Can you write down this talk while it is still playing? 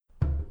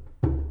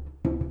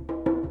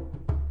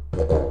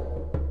Hey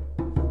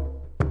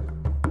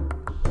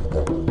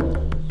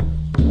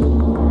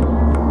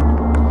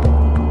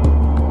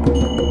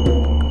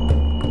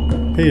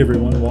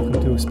everyone, welcome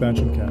to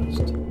Expansion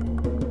Cast.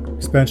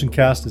 Expansion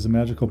Cast is a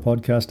magical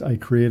podcast I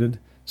created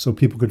so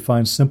people could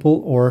find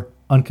simple or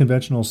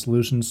unconventional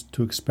solutions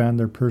to expand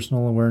their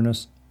personal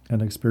awareness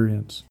and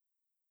experience.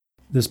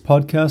 This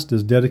podcast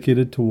is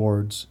dedicated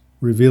towards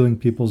revealing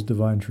people's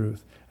divine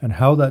truth and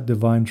how that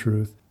divine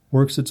truth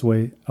works its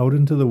way out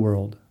into the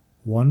world,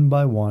 one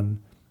by one,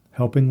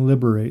 helping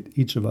liberate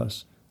each of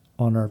us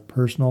on our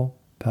personal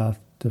path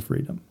to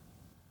freedom.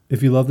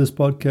 If you love this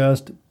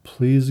podcast,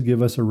 please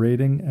give us a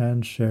rating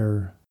and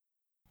share.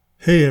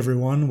 Hey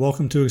everyone,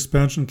 welcome to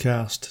Expansion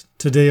Cast.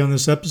 Today on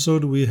this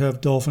episode we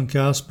have Dolphin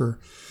Casper.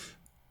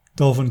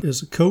 Dolphin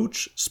is a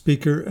coach,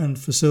 speaker, and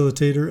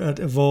facilitator at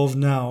Evolve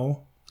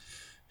Now.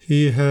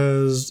 He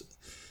has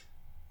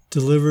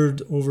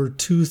delivered over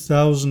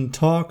 2,000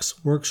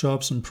 talks,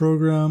 workshops, and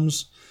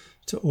programs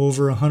to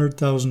over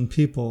 100,000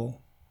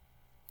 people.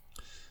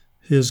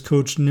 He has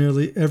coached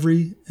nearly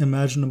every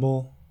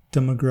imaginable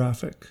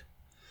demographic.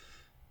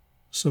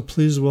 So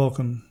please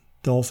welcome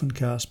Dolphin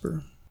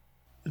Casper.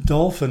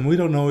 Dolphin, we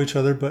don't know each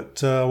other,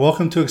 but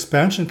welcome to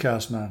Expansion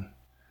Cast, man.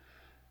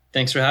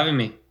 Thanks for having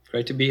me.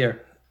 Great to be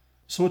here.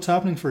 So what's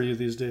happening for you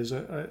these days?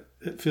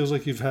 It feels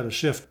like you've had a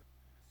shift.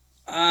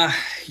 To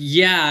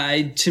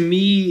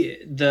me,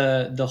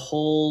 the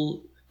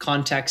whole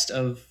context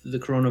of the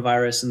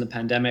coronavirus and the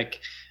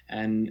pandemic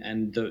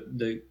and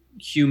the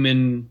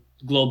human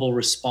global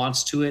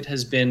response to it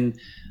has been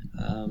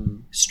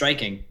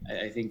striking.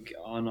 I think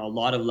on a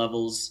lot of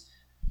levels.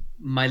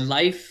 My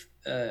life,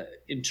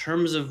 in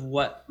terms of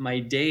what my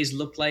days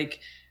look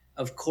like,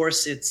 of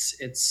course,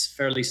 it's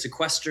fairly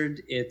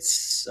sequestered.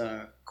 It's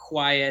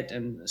quiet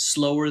and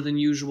slower than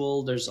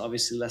usual. There's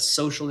obviously less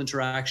social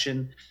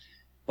interaction.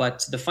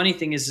 But the funny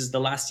thing is the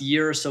last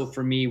year or so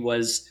for me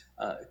was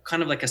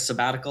kind of like a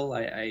sabbatical.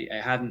 I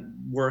hadn't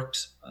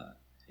worked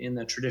in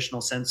the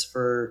traditional sense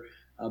for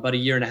about a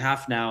year and a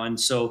half now. And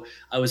so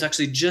I was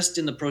actually just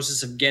in the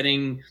process of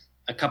getting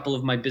a couple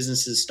of my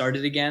businesses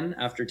started again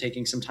after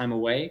taking some time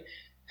away.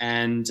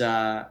 And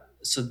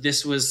so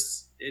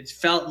it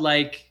felt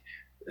like,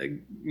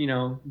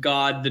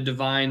 God, the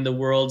divine, the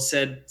world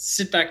said,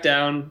 sit back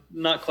down,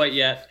 not quite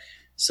yet.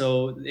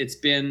 So it's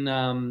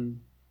been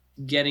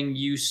getting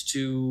used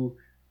to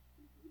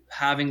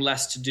having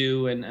less to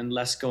do and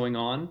less going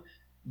on,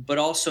 but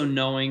also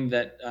knowing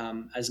that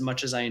as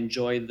much as I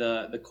enjoy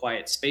the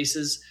quiet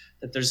spaces,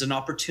 that there's an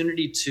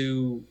opportunity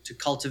to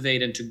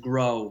cultivate and to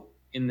grow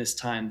in this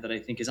time that I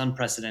think is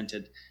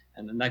unprecedented.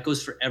 And that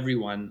goes for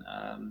everyone.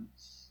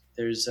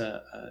 There's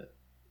a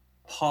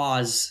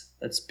pause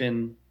that's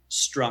been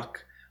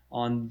struck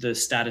on the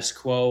status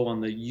quo, on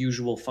the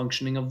usual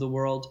functioning of the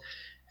world.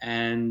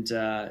 And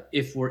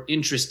if we're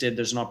interested,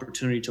 there's an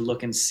opportunity to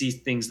look and see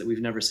things that we've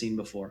never seen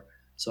before.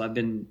 So I've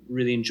been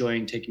really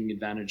enjoying taking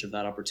advantage of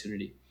that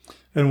opportunity.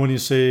 And when you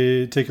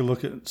say take a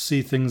look at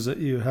see things that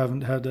you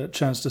haven't had a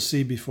chance to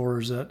see before,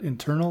 is that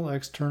internal,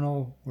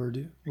 external?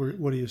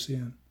 What are you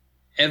seeing?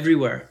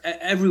 Everywhere.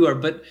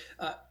 But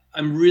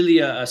I'm really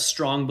a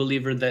strong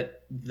believer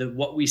that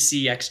what we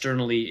see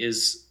externally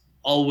is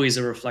always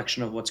a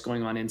reflection of what's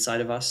going on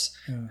inside of us.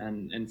 Yeah.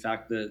 And in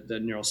fact, the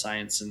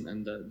neuroscience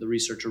and the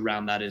research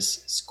around that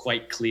is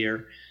quite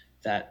clear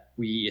that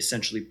we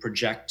essentially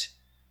project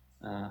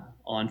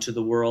onto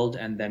the world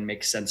and then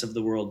make sense of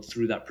the world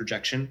through that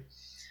projection.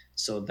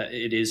 So that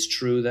it is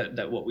true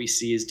that what we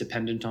see is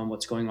dependent on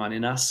what's going on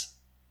in us.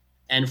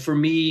 And for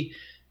me,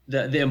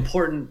 the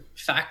important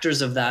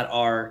factors of that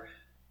are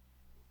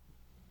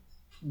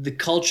the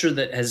culture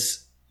that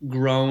has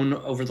grown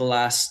over the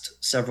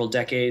last several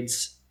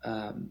decades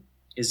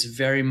is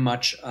very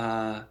much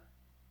a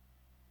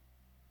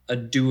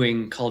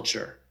doing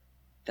culture,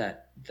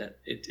 that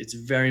it's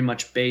very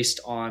much based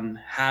on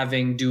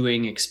having,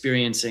 doing,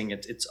 experiencing.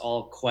 It's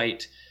all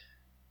quite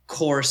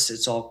coarse.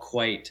 It's all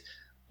quite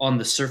on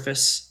the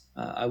surface,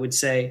 I would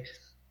say.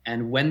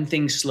 And when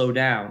things slow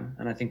down,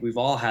 and I think we've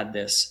all had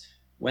this,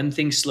 when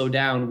things slow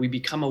down, we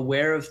become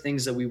aware of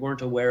things that we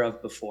weren't aware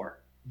of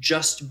before,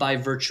 just by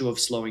virtue of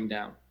slowing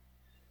down.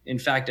 In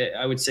fact,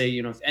 I would say,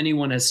 if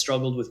anyone has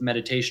struggled with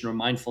meditation or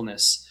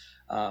mindfulness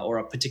or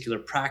a particular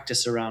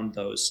practice around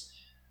those,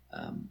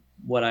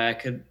 what I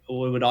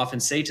would often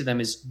say to them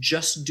is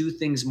just do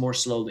things more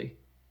slowly.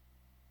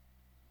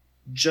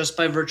 Just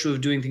by virtue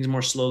of doing things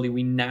more slowly,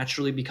 we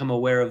naturally become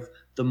aware of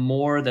the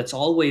more that's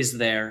always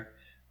there,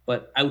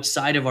 but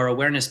outside of our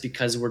awareness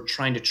because we're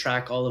trying to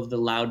track all of the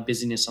loud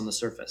busyness on the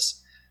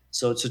surface.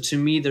 So to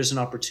me, there's an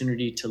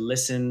opportunity to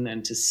listen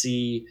and to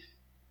see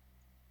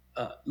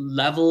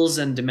levels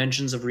and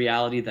dimensions of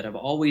reality that have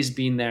always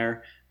been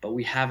there, but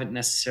we haven't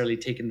necessarily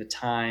taken the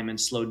time and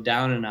slowed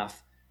down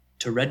enough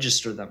to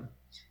register them.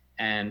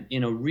 And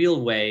in a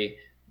real way,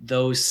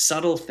 those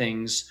subtle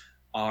things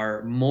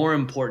are more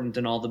important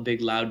than all the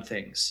big loud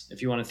things.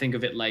 If you want to think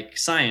of it like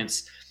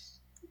science,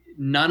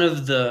 none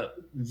of the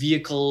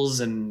vehicles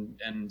and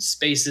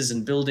spaces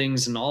and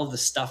buildings and all of the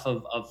stuff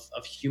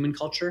of human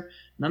culture,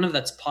 none of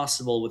that's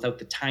possible without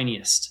the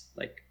tiniest,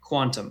 like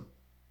quantum.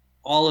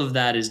 All of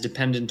that is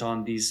dependent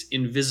on these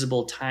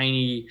invisible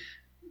tiny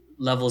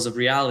levels of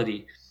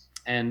reality.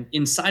 And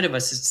inside of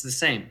us, it's the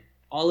same.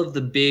 All of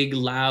the big,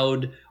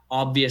 loud,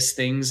 obvious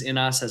things in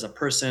us as a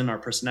person, our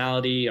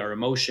personality, our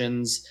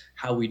emotions,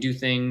 how we do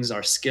things,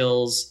 our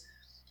skills,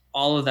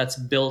 all of that's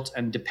built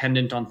and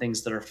dependent on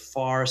things that are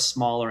far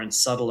smaller and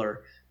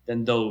subtler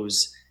than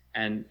those.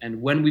 And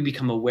when we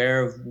become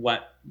aware of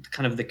what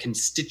kind of the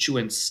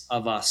constituents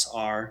of us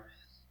are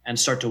and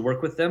start to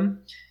work with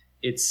them,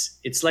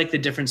 it's like the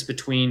difference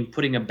between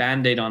putting a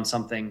Band-Aid on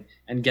something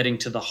and getting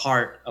to the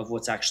heart of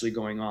what's actually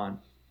going on.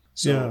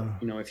 So,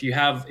 if you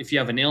have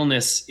an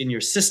illness in your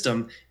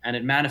system and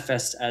it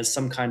manifests as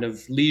some kind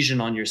of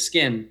lesion on your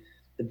skin,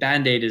 the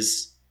Band-Aid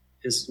is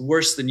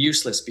worse than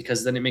useless,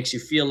 because then it makes you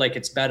feel like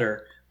it's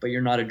better, but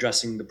you're not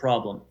addressing the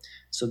problem.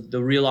 So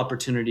the real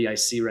opportunity I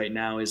see right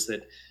now is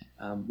that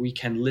we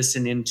can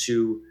listen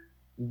into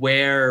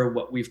where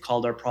what we've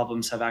called our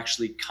problems have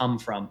actually come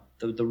from,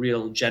 the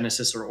real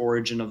genesis or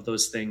origin of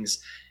those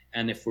things.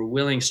 And if we're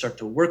willing, start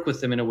to work with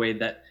them in a way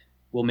that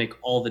will make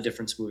all the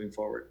difference moving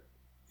forward.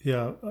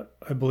 Yeah,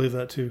 I believe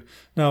that too.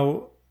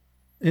 Now,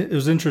 it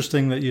was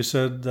interesting that you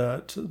said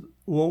that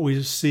what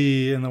we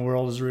see in the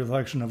world is a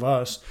reflection of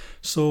us.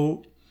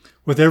 So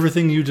with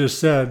everything you just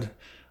said,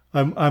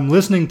 I'm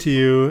listening to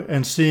you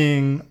and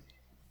seeing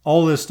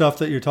all this stuff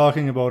that you're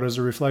talking about as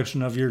a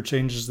reflection of your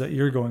changes that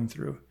you're going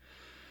through.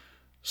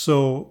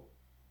 So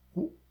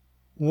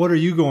what are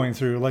you going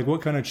through? Like,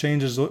 what kind of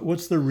changes,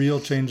 what's the real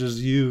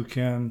changes you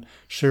can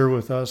share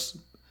with us,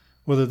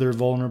 whether they're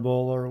vulnerable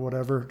or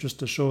whatever, just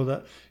to show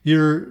that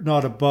you're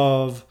not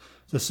above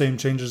the same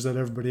changes that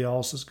everybody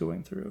else is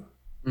going through?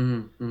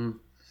 Mm-hmm.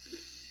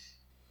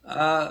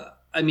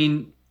 I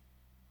mean,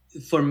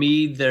 for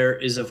me, there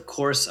is, of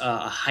course, a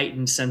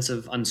heightened sense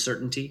of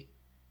uncertainty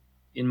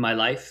in my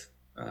life.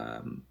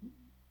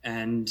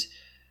 And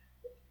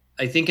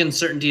I think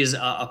uncertainty is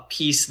a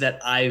piece that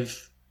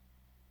I've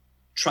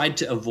tried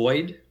to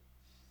avoid.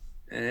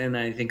 And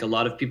I think a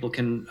lot of people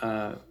can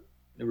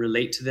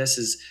relate to this,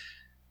 is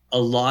a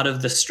lot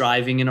of the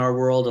striving in our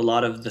world, a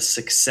lot of the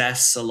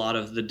success, a lot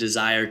of the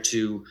desire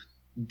to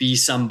be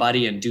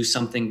somebody and do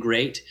something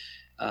great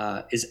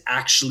is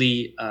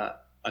actually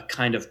a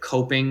kind of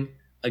coping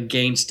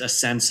against a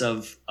sense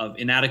of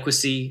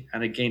inadequacy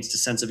and against a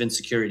sense of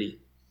insecurity.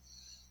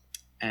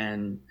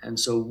 And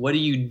so what do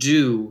you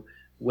do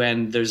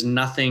when there's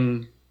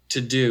nothing to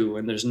do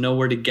and there's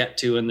nowhere to get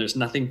to and there's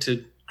nothing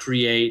to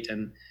create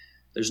and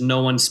there's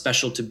no one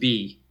special to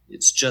be?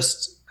 It's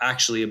just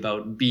actually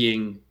about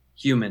being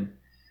human.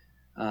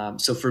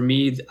 So for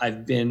me,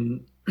 I've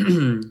been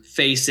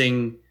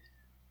facing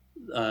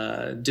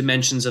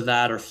dimensions of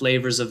that or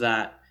flavors of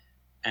that.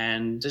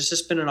 And there's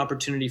just been an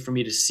opportunity for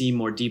me to see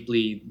more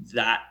deeply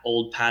that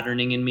old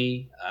patterning in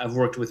me. I've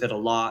worked with it a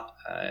lot.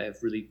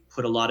 I've really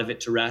put a lot of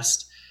it to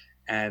rest.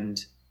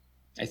 And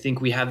I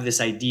think we have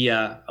this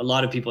idea, a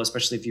lot of people,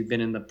 especially if you've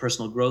been in the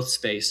personal growth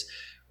space,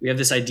 we have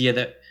this idea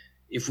that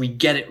if we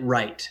get it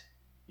right,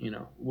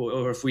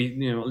 or if we,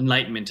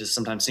 enlightenment is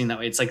sometimes seen that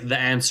way. It's like the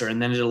answer,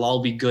 and then it'll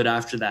all be good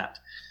after that.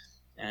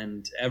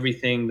 And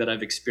everything that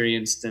I've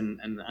experienced and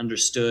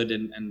understood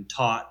and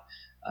taught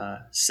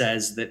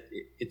says that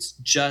it's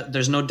just,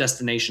 there's no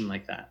destination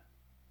like that.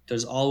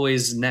 There's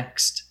always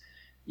next.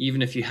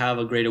 Even if you have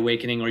a great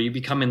awakening or you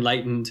become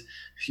enlightened,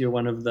 if you're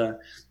one of the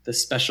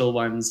special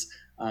ones,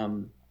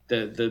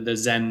 the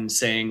Zen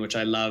saying, which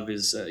I love,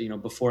 is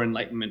before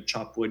enlightenment,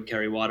 chop wood,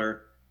 carry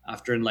water.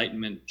 After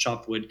enlightenment,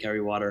 chop wood, carry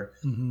water.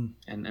 Mm-hmm.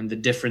 And the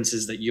difference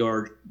is that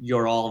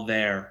you're all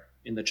there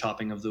in the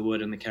chopping of the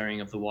wood and the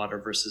carrying of the water,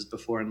 versus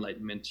before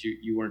enlightenment,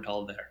 you weren't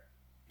all there.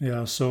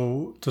 Yeah.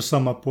 So to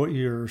sum up, what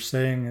you're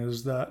saying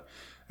is that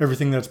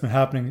everything that's been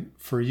happening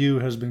for you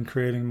has been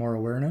creating more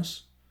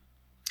awareness.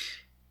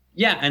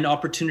 Yeah. And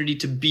opportunity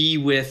to be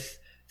with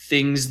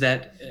things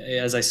that,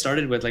 as I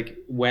started with, like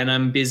when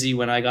I'm busy,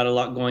 when I got a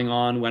lot going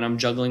on, when I'm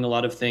juggling a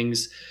lot of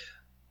things,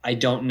 I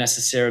don't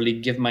necessarily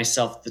give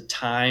myself the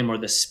time or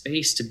the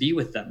space to be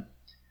with them.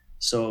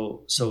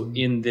 So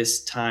in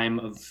this time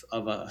of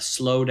a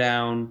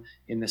slowdown,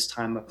 in this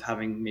time of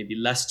having maybe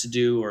less to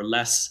do or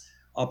less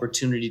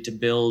opportunity to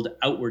build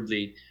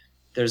outwardly,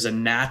 there's a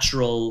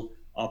natural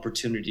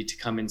opportunity to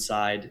come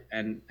inside,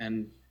 and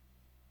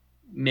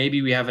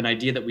maybe we have an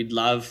idea that we'd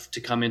love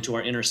to come into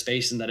our inner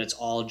space and that it's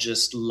all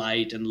just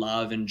light and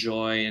love and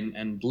joy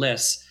and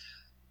bliss,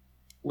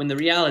 when the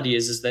reality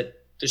is that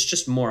there's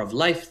just more of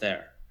life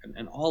there.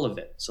 And all of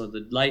it. So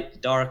the light, the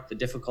dark, the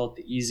difficult,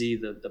 the easy,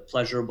 the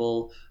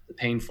pleasurable, the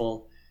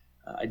painful.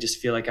 I just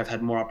feel like I've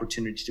had more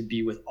opportunity to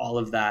be with all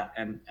of that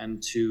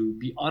and to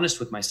be honest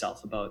with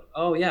myself about,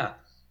 oh yeah,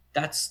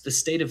 that's the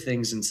state of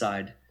things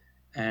inside.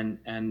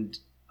 And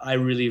I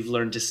really have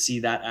learned to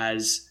see that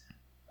as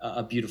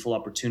a beautiful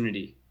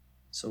opportunity.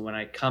 So when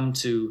I come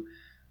to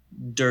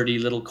dirty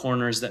little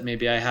corners that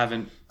maybe I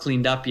haven't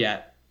cleaned up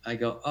yet, I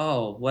go,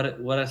 oh,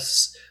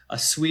 a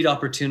sweet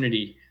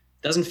opportunity.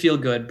 Doesn't feel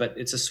good, but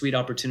it's a sweet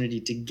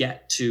opportunity to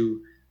get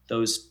to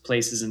those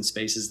places and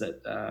spaces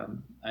that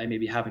I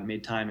maybe haven't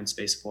made time and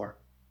space for.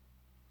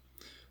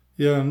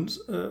 Yeah, and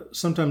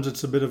sometimes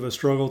it's a bit of a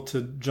struggle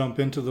to jump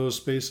into those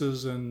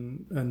spaces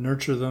and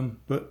nurture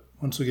them. But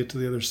once we get to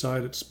the other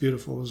side, it's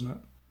beautiful, isn't it?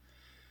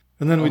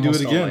 And then we do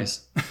it again.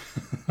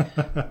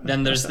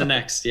 Then there's the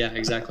next. Yeah,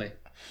 exactly.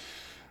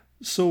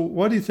 So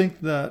why do you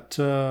think that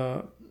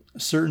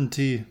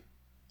certainty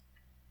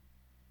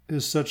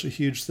is such a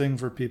huge thing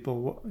for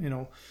people? You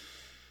know,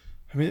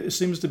 I mean, it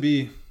seems to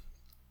be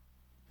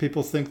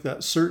people think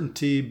that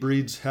certainty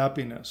breeds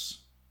happiness.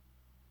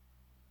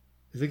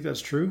 You think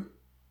that's true?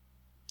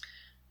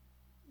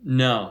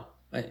 No.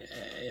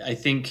 I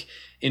think,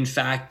 in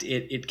fact,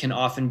 it can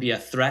often be a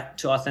threat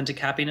to authentic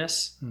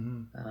happiness,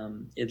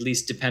 at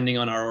least depending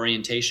on our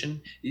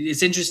orientation.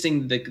 It's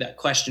interesting, that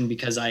question,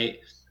 because I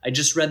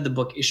just read the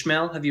book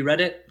Ishmael. Have you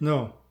read it?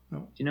 No.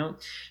 You know?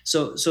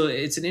 So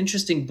it's an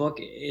interesting book.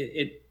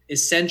 It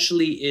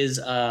essentially is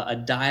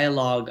a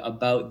dialogue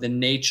about the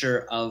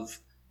nature of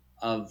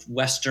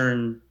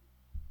Western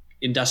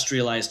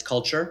industrialized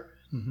culture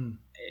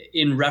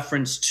in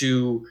reference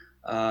to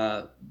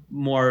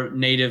more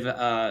native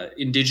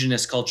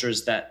indigenous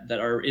cultures that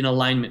are in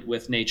alignment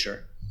with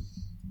nature,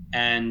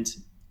 and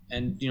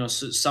you know,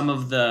 so some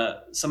of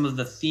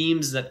the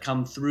themes that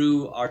come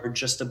through are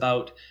just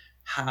about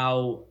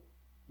how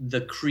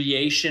the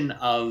creation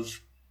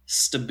of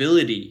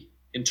stability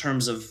in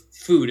terms of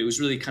food. It was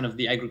really kind of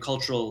the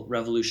agricultural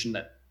revolution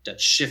that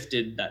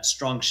shifted, that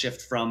strong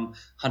shift from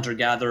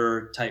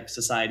hunter-gatherer type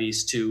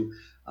societies to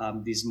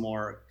these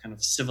more kind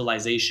of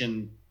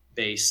civilization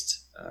based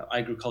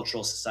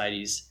agricultural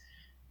societies,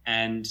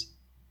 and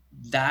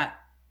that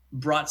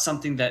brought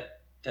something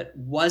that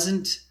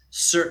wasn't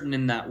certain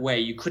in that way.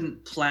 You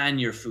couldn't plan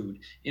your food.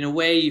 In a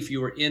way, if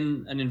you were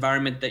in an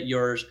environment that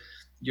your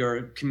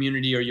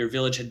community or your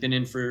village had been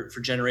in for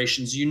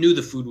generations, you knew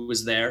the food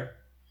was there,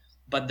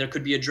 but there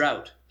could be a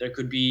drought, there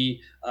could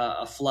be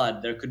a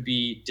flood, there could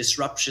be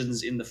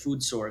disruptions in the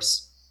food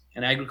source,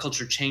 and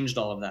agriculture changed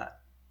all of that.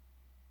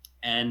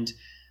 And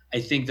I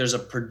think there's a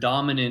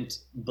predominant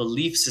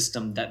belief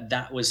system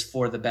that was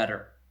for the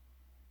better.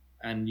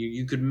 And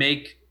you could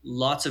make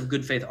lots of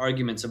good faith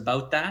arguments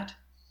about that.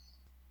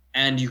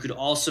 And you could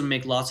also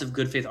make lots of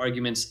good faith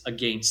arguments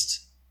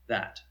against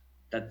that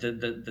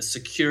the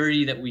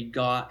security that we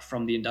got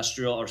from the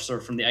industrial, or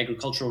sort of from the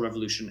agricultural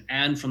revolution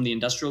and from the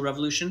industrial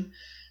revolution,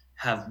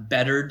 have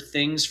bettered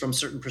things from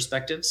certain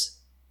perspectives.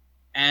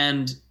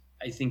 And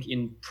I think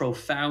in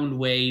profound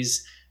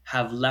ways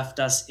have left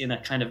us in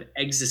a kind of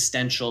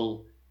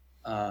existential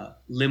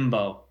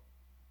limbo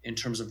in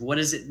terms of what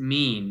does it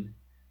mean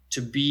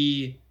to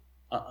be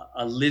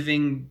a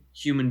living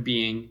human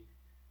being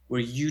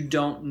where you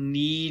don't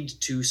need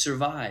to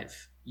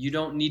survive. You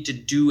don't need to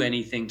do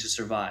anything to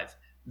survive.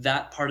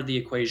 That part of the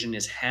equation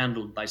is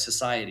handled by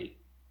society.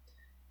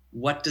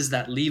 What does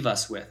that leave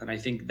us with? And I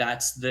think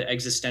that's the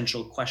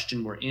existential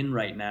question we're in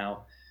right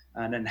now,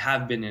 and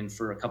have been in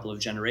for a couple of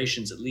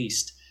generations at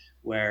least,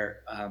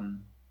 where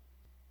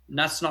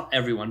that's not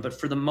everyone, but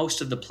for the most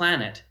of the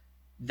planet,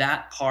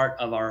 that part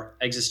of our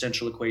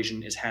existential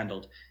equation is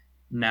handled.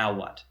 Now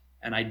what?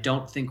 And I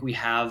don't think we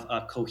have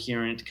a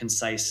coherent,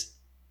 concise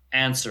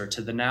answer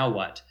to the now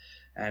what.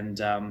 And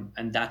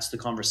that's the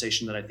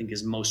conversation that I think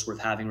is most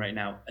worth having right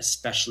now,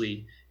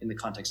 especially in the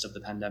context of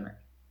the pandemic.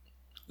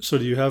 So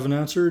do you have an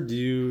answer? Do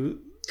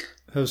you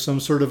have some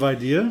sort of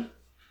idea?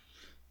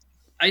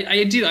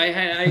 I do.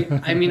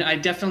 I mean, I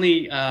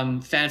definitely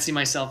fancy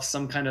myself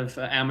some kind of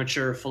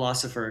amateur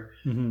philosopher,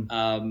 and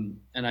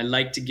I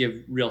like to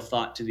give real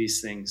thought to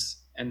these things.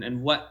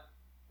 And what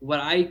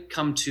I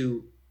come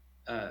to,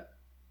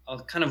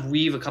 I'll kind of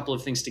weave a couple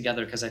of things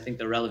together because I think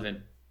they're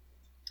relevant.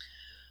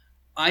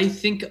 I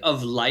think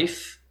of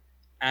life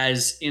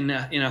as in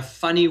a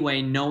funny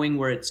way, knowing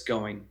where it's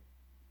going.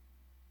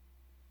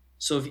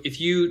 So if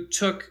you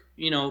took,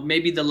 you know,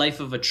 maybe the life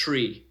of a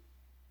tree.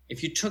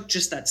 If you took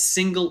just that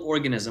single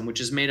organism, which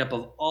is made up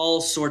of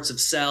all sorts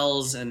of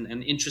cells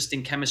and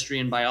interesting chemistry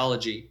and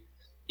biology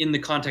in the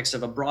context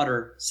of a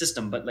broader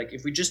system, but like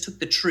if we just took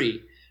the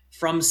tree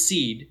from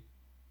seed,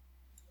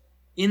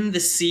 in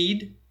the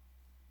seed,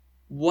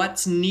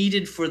 what's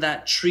needed for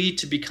that tree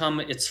to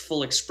become its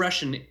full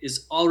expression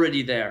is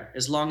already there,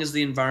 as long as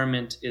the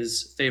environment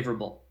is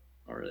favorable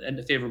or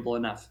favorable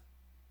enough.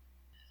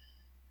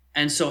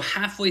 And so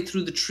halfway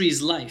through the tree's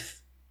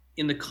life,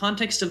 in the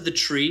context of the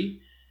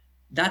tree,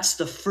 that's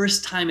the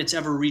first time it's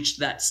ever reached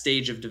that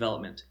stage of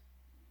development.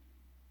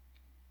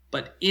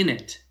 But in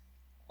it,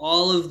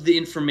 all of the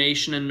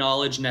information and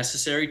knowledge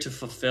necessary to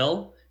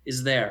fulfill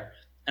is there.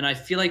 And I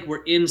feel like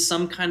we're in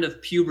some kind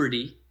of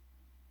puberty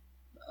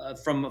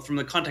from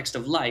the context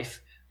of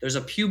life. There's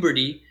a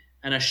puberty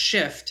and a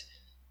shift.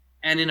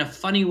 And in a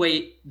funny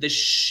way, the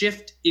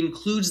shift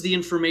includes the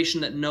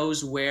information that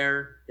knows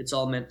where it's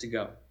all meant to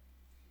go.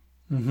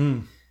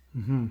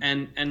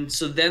 And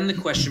so then the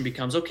question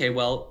becomes, okay,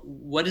 well,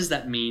 what does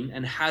that mean,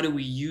 and how do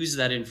we use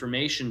that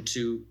information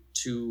to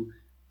to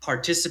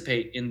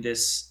participate in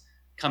this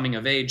coming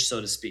of age,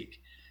 so to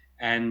speak.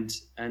 And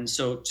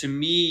so to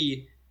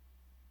me,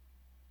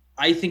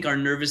 I think our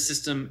nervous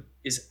system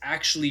is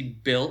actually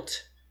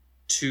built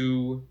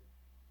to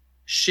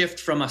shift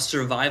from a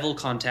survival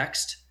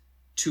context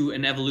to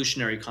an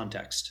evolutionary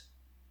context.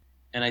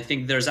 And I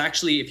think there's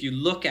actually, if you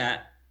look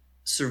at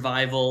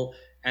survival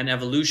and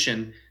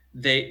evolution,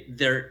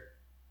 they're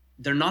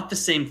not the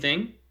same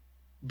thing,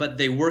 but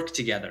they work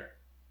together.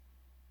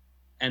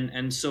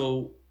 And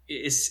so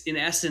it's, in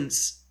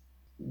essence,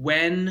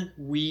 when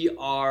we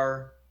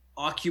are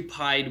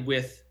occupied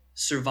with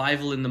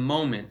survival in the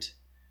moment,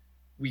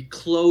 we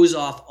close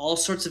off all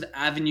sorts of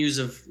avenues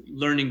of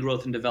learning,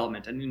 growth, and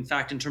development. And in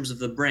fact, in terms of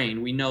the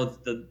brain, we know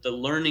that the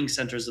learning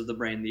centers of the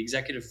brain, the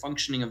executive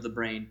functioning of the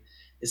brain,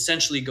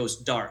 essentially goes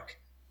dark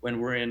when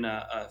we're in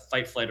a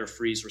fight, flight, or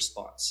freeze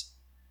response.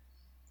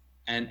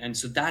 And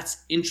so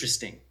that's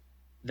interesting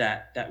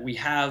that we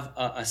have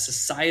a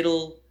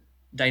societal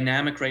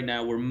dynamic right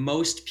now where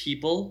most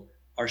people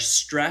are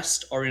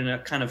stressed or in a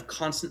kind of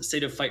constant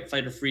state of fight,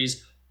 flight, or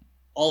freeze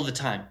all the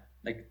time,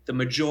 like the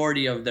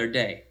majority of their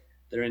day.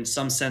 They're in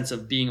some sense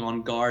of being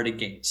on guard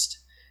against.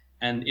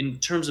 And in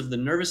terms of the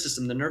nervous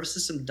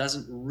system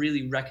doesn't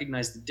really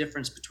recognize the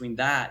difference between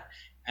that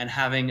and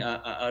having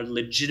a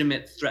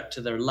legitimate threat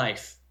to their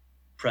life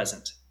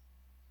present.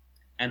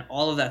 And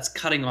all of that's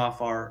cutting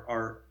off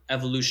our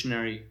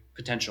evolutionary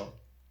potential.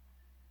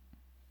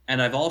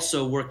 And I've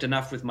also worked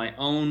enough with my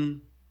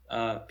own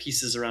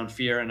pieces around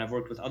fear, and I've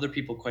worked with other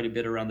people quite a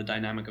bit around the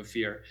dynamic of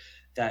fear,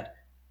 that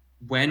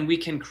when we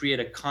can create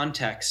a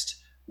context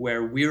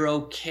where we're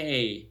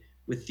okay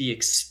with the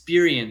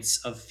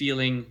experience of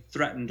feeling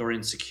threatened or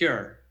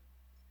insecure,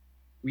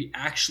 we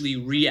actually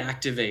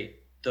reactivate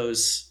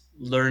those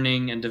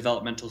learning and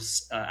developmental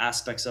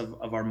aspects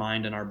of our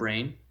mind and our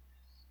brain.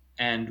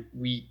 And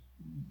we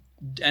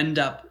end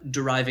up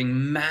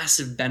deriving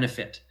massive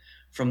benefit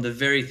from the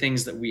very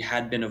things that we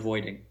had been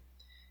avoiding.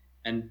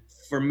 And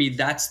for me,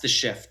 that's the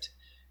shift.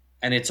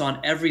 And it's on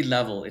every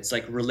level. It's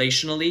like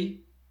relationally,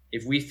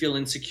 if we feel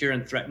insecure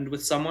and threatened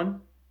with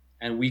someone,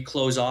 and we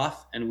close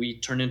off and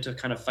we turn into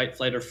kind of fight,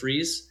 flight, or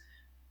freeze,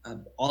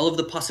 all of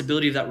the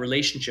possibility of that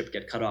relationship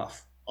get cut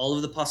off. All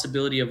of the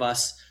possibility of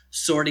us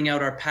sorting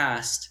out our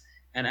past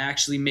and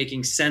actually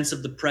making sense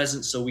of the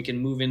present so we can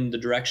move in the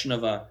direction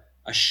of a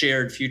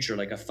shared future,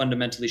 like a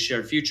fundamentally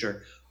shared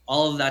future.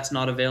 All of that's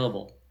not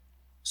available.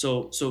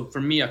 So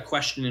for me, a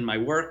question in my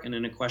work and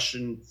in a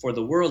question for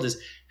the world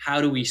is,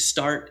 how do we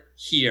start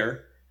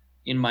here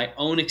in my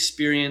own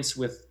experience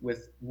with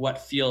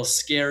what feels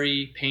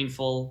scary,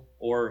 painful,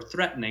 or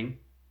threatening?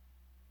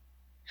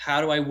 How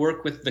do I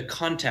work with the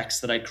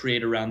context that I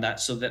create around that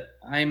so that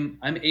I'm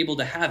able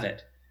to have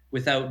it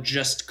without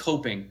just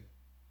coping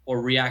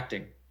or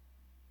reacting?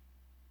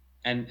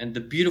 And the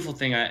beautiful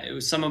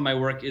thing, some of my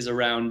work is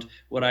around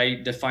what I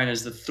define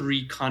as the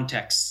 3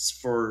 contexts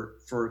for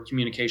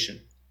communication.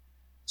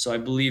 So I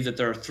believe that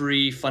there are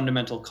 3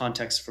 fundamental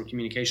contexts for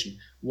communication.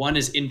 One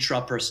is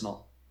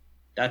intrapersonal.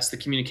 That's the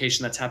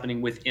communication that's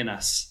happening within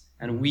us.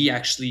 And we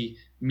actually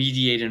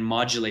mediate and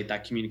modulate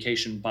that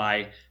communication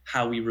by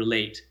how we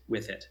relate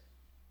with it,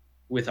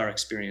 with our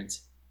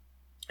experience.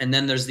 And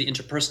then there's the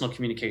interpersonal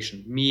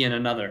communication, me and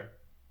another.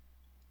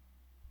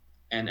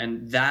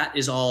 And that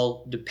is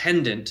all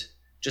dependent,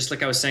 just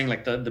like I was saying,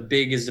 like the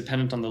big is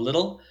dependent on the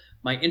little.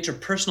 My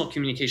interpersonal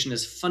communication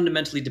is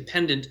fundamentally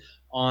dependent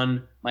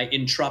on my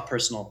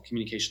intrapersonal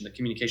communication, the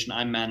communication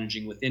I'm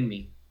managing within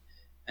me.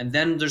 And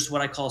then there's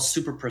what I call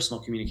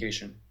superpersonal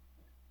communication.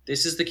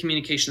 This is the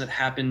communication that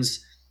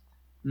happens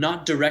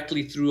not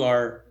directly through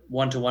our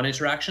one-to-one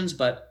interactions,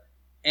 but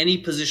any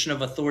position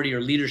of authority or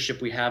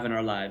leadership we have in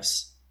our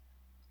lives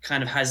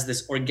kind of has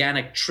this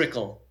organic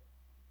trickle.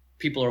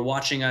 People are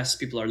watching us,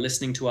 people are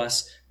listening to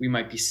us. We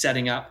might be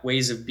setting up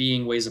ways of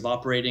being, ways of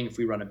operating. If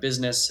we run a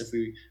business, if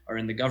we are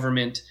in the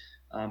government,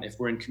 if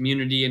we're in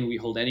community and we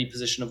hold any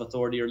position of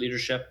authority or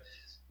leadership,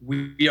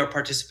 we are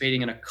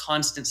participating in a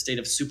constant state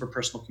of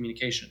superpersonal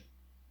communication,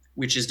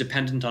 which is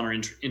dependent on our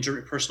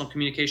interpersonal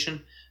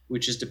communication,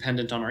 which is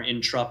dependent on our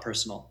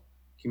intrapersonal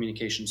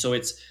communication. So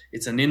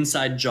it's an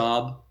inside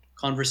job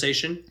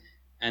conversation,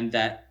 and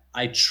that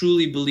I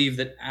truly believe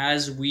that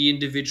as we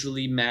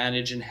individually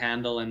manage and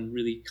handle and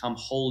really come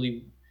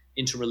wholly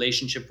into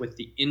relationship with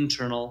the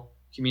internal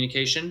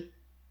communication,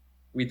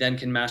 we then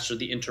can master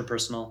the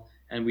interpersonal,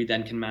 and we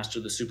then can master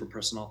the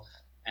superpersonal.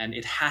 And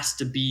it has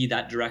to be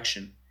that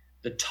direction.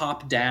 The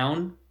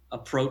top-down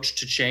approach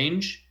to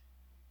change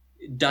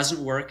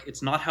doesn't work.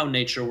 It's not how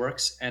nature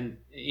works. And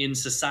in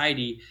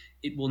society,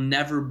 it will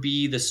never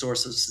be the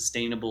source of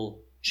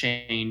sustainable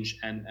change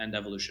and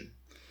evolution.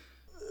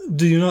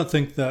 Do you not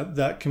think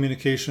that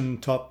communication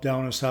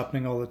top-down is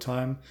happening all the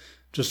time?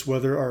 Just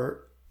whether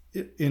our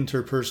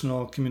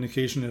interpersonal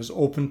communication is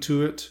open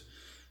to it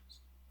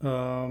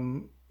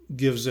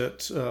gives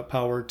it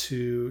power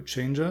to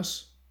change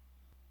us?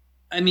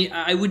 I mean,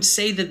 I would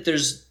say that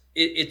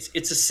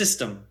it's a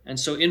system. And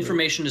so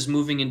information is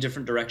moving in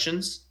different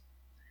directions.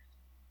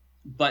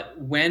 But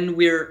when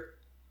we're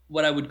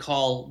what I would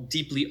call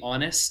deeply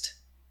honest.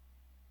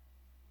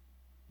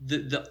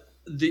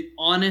 The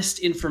honest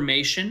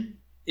information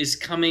is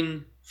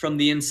coming from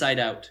the inside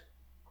out.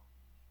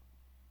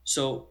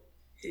 So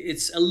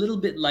it's a little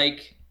bit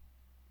like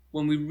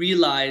when we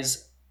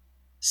realize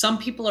some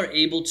people are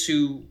able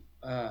to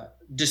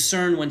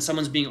discern when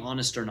someone's being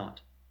honest or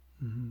not.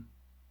 Mm-hmm.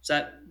 Does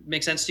that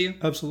make sense to you?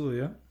 Absolutely,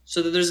 yeah.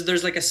 So that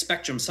there's like a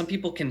spectrum. Some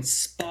people can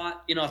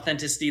spot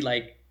inauthenticity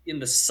like in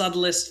the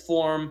subtlest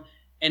form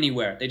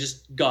anywhere. They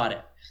just got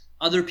it.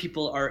 Other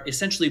people are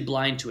essentially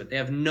blind to it. They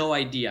have no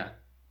idea.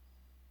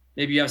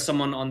 Maybe you have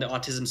someone on the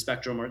autism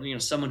spectrum, or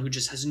someone who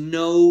just has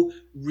no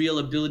real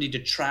ability to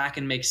track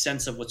and make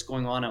sense of what's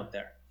going on out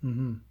there.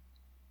 Mm-hmm.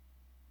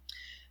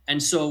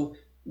 And so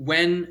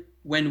when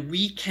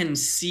we can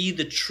see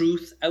the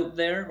truth out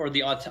there, or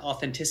the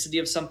authenticity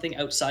of something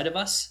outside of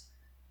us,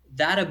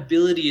 that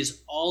ability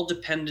is all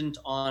dependent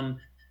on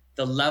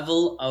the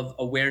level of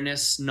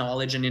awareness,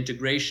 knowledge, and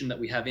integration that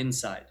we have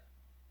inside.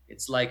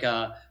 It's like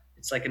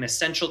an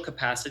essential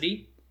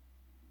capacity,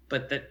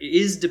 but that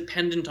is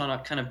dependent on a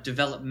kind of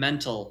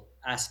developmental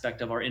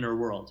aspect of our inner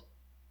world.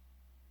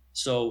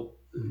 So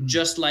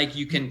just like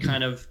you can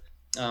kind of,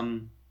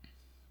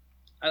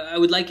 I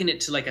would liken it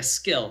to like a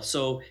skill.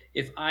 So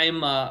if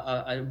I'm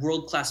a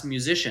world-class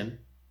musician,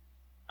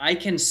 I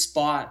can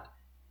spot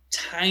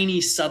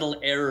tiny subtle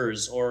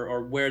errors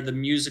or where the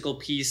musical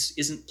piece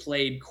isn't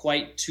played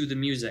quite to the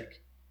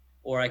music,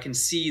 or I can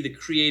see the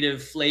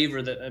creative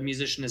flavor that a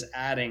musician is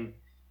adding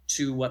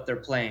to what they're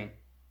playing.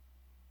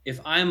 If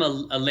I'm a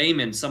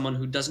layman, someone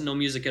who doesn't know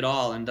music at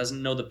all and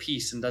doesn't know the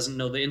piece and doesn't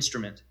know the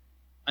instrument,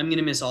 I'm going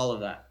to miss all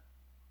of that.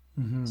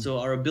 Mm-hmm. So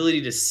our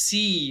ability to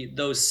see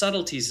those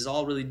subtleties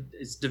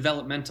is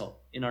developmental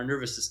in our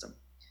nervous system.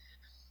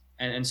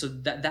 And so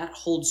that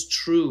holds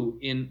true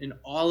in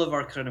all of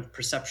our kind of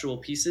perceptual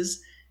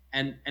pieces.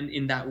 And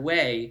in that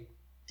way,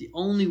 the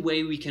only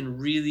way we can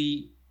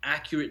really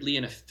accurately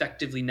and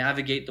effectively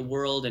navigate the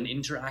world and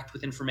interact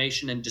with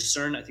information and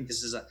discern, I think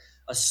this is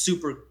a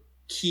super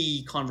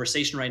key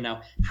conversation right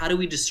now. How do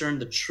we discern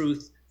the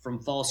truth from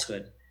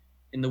falsehood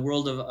in the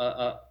world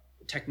of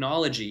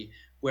technology,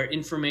 where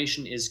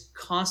information is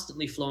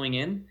constantly flowing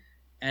in,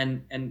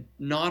 and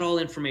not all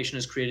information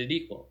is created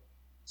equal?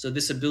 So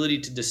this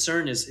ability to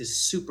discern is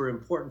super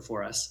important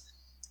for us.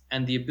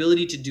 And the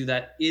ability to do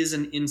that is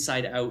an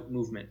inside out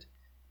movement.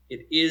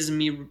 It is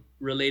me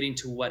relating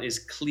to what is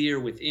clear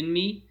within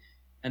me.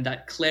 And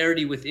that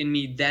clarity within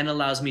me then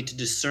allows me to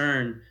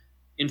discern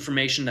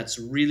information that's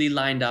really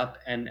lined up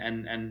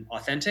and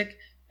authentic,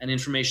 and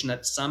information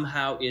that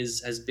somehow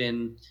has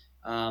been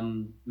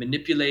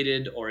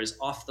manipulated or is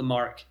off the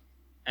mark.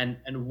 And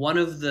one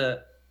of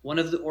the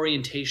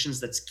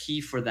orientations that's key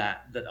for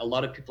that a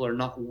lot of people are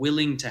not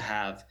willing to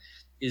have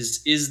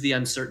is the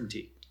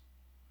uncertainty.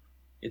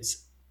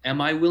 It's, am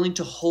I willing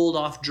to hold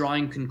off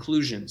drawing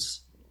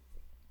conclusions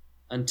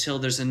until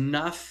there's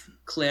enough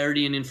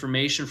clarity and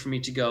information for me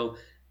to go,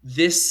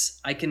 this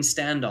I can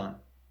stand on?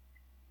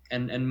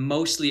 And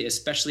mostly,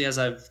 especially as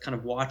I've kind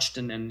of watched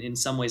and in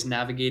some ways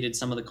navigated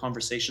some of the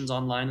conversations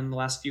online in the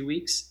last few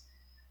weeks,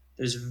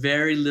 there's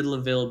very little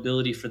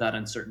availability for that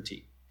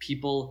uncertainty.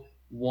 People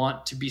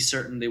want to be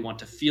certain, they want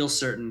to feel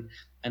certain,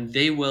 and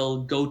they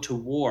will go to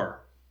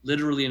war,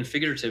 literally and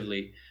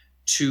figuratively,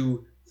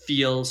 to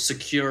feel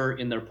secure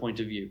in their point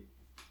of view.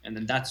 And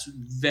then that's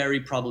very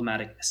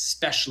problematic,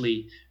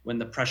 especially when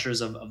the pressures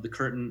of the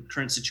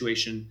current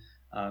situation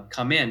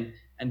come in.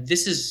 And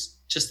this is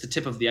just the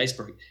tip of the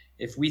iceberg.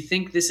 If we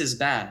think this is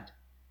bad,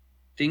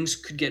 things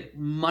could get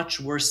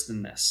much worse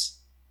than this.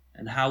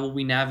 And how will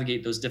we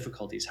navigate those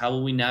difficulties? How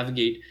will we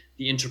navigate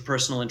the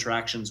interpersonal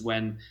interactions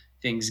when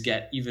things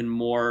get even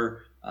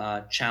more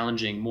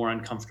challenging, more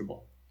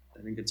uncomfortable?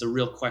 I think it's a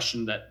real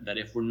question that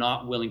if we're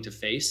not willing to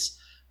face,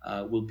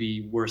 will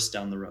be worse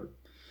down the road.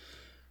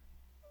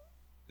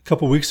 A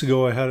couple of weeks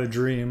ago, I had a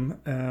dream,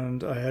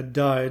 and I had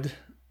died,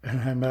 and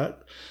I'm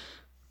at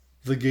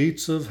the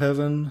gates of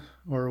heaven,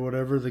 or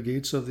whatever, the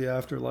gates of the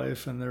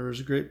afterlife, and there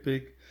was great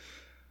big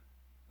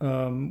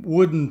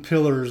wooden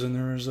pillars, and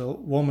there was a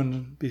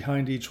woman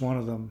behind each one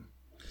of them.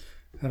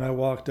 And I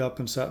walked up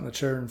and sat in the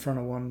chair in front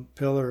of one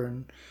pillar,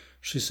 and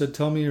she said,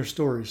 "Tell me your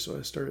story." So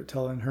I started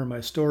telling her my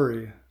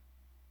story,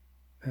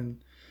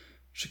 and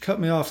she cut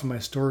me off in my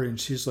story, and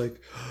she's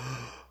like,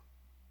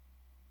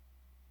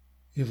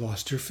 "You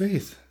lost your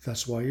faith.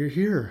 That's why you're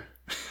here."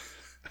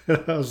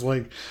 I was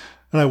like,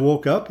 and I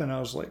woke up and I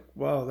was like,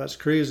 wow, that's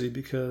crazy,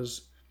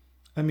 because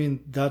I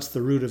mean, that's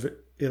the root of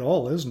it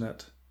all, isn't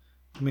it?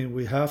 I mean,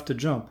 we have to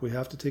jump. We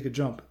have to take a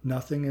jump.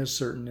 Nothing is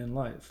certain in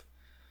life.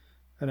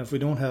 And if we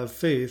don't have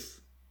faith,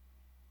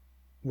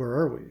 where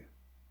are we?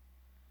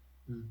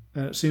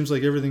 And it seems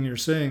like everything you're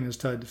saying is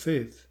tied to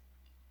faith.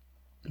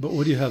 But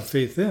what do you have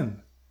faith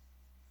in?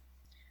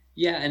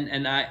 Yeah,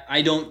 and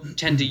I don't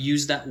tend to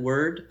use that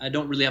word. I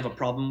don't really have a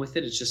problem with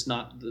it. It's just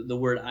not the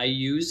word I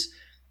use.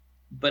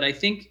 But I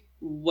think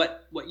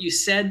what you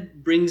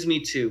said brings me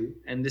to,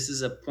 and this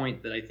is a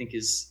point that I think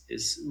is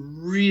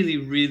really,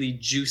 really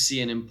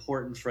juicy and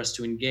important for us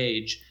to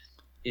engage,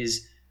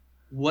 is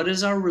what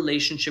is our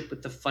relationship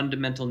with the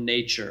fundamental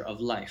nature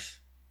of life?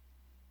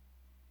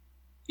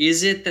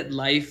 Is it that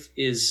life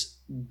is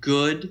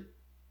good,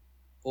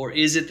 or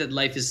is it that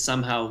life is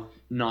somehow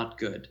not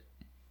good?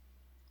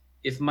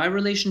 If my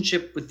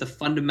relationship with the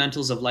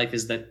fundamentals of life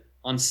is that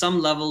on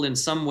some level, in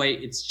some way,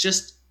 it's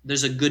just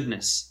there's a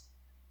goodness.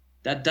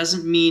 That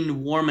doesn't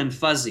mean warm and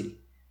fuzzy.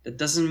 That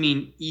doesn't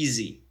mean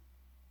easy.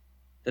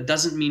 That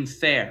doesn't mean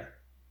fair.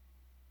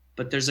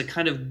 But there's a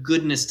kind of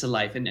goodness to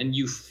life. And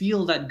you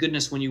feel that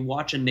goodness when you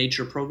watch a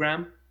nature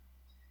program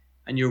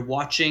and you're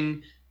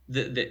watching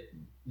the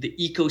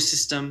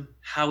ecosystem,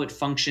 how it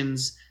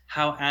functions,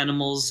 how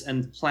animals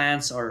and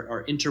plants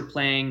are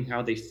interplaying,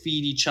 how they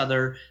feed each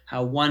other,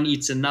 how one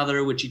eats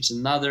another, which eats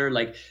another,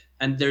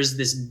 and there's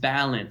this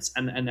balance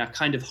and a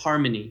kind of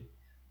harmony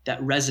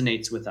that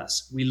resonates with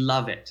us. We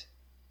love it.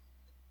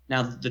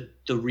 Now,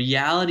 the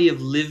reality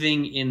of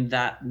living in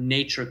that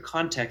nature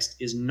context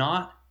is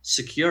not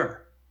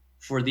secure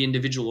for the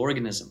individual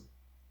organism.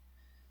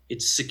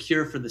 It's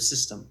secure for the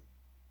system.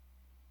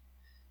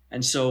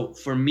 And so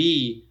for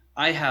me,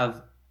 I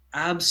have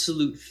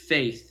absolute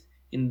faith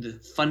in the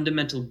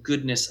fundamental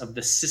goodness of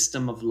the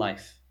system of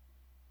life,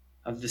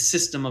 of the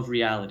system of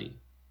reality.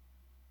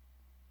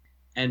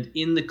 And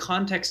in the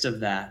context of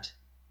that,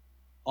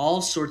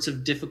 all sorts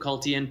of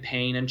difficulty and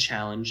pain and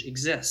challenge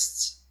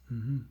exists.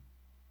 Mm-hmm.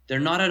 They're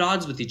not at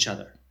odds with each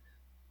other.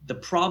 The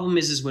problem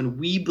is when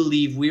we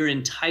believe we're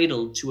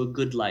entitled to a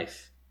good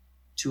life,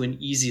 to an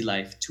easy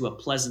life, to a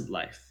pleasant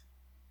life.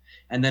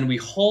 And then we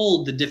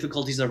hold the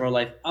difficulties of our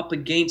life up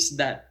against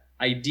that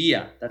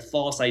idea, that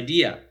false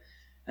idea.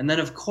 And then,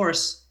 of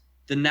course,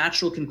 the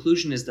natural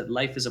conclusion is that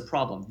life is a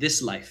problem.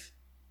 This life,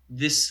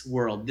 this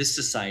world, this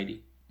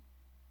society.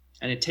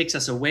 And it takes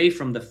us away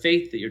from the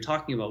faith that you're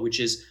talking about, which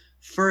is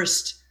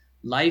first,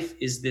 life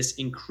is this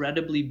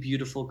incredibly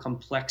beautiful,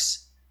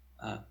 complex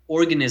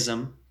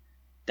organism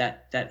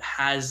that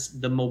has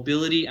the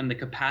mobility and the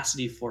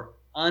capacity for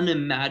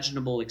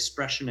unimaginable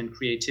expression and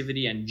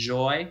creativity and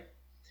joy.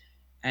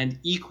 And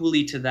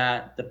equally to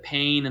that, the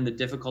pain and the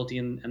difficulty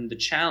and the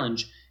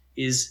challenge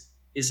is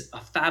a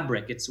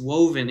fabric. It's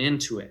woven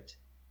into it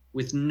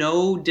with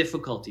no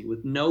difficulty,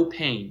 with no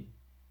pain.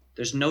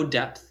 There's no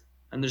depth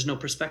and there's no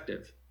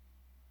perspective.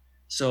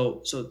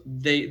 So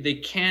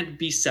they can't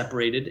be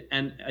separated.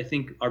 And I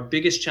think our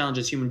biggest challenge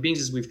as human beings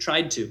is we've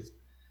tried to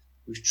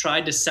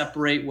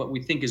separate what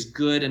we think is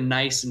good and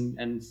nice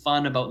and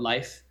fun about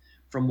life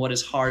from what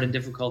is hard and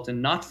difficult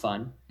and not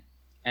fun.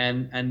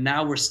 And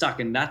now we're stuck.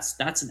 And that's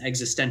an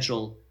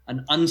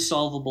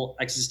unsolvable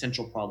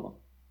existential problem,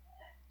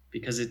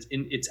 because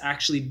it's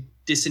actually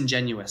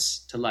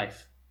disingenuous to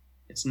life.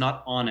 It's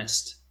not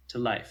honest to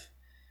life.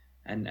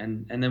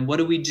 And then what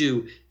do we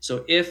do?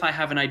 So if I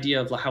have an idea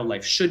of how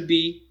life should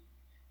be,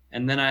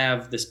 and then I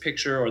have this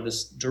picture or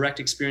this direct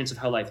experience of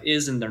how life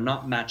is, and they're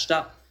not matched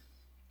up,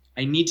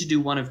 I need to do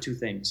one of two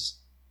things.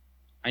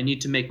 I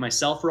need to make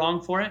myself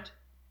wrong for it,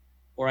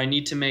 or I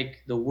need to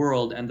make the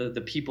world and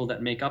the people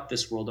that make up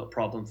this world a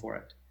problem for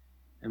it.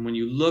 And when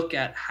you look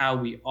at how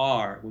we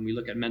are, when we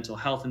look at mental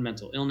health and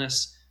mental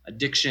illness,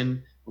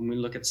 addiction, when we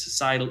look at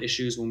societal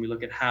issues, when we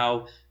look at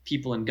how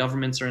people and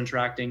governments are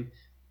interacting,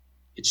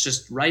 it's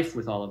just rife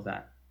with all of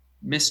that.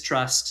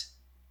 Mistrust,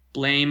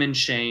 blame, and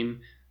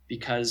shame,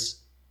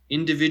 because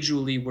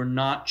individually we're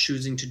not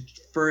choosing to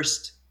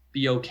first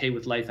be okay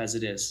with life as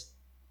it is.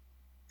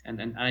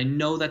 And I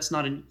know that's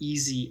not an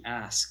easy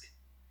ask.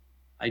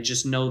 I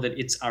just know that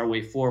it's our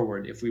way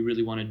forward if we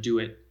really want to do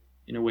it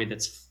in a way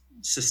that's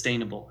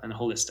sustainable and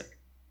holistic.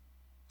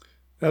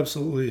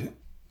 Absolutely.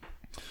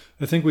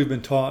 I think we've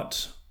been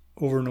taught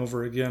over and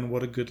over again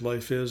what a good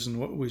life is and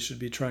what we should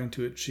be trying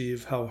to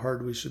achieve, how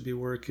hard we should be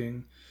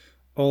working,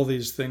 all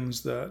these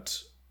things that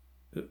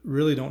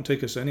really don't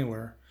take us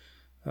anywhere.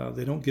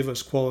 They don't give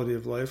us quality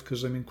of life,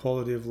 because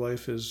quality of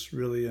life is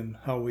really in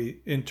how we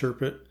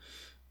interpret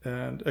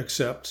and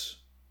accept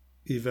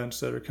events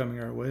that are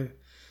coming our way.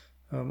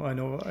 I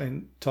know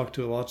I talk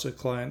to lots of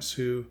clients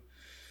who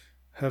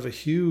have a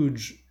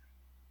huge,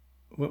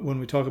 when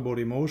we talk about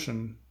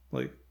emotion,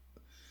 like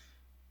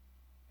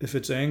if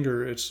it's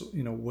anger, it's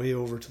way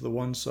over to the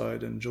one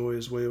side, and joy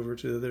is way over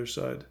to the other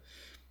side.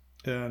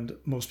 And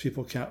most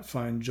people can't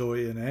find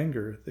joy in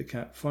anger. They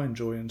can't find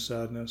joy in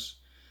sadness.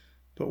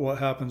 But what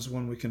happens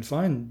when we can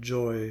find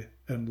joy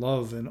and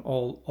love in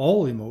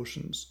all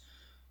emotions?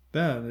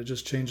 Man, it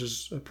just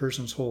changes a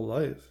person's whole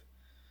life.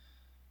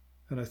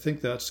 And I think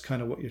that's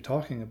kind of what you're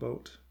talking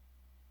about.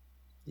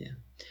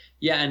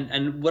 Yeah,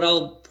 and what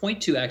I'll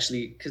point to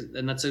actually,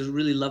 and that's a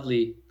really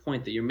lovely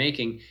point that you're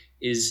making,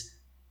 is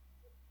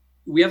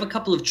we have a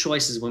couple of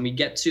choices when we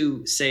get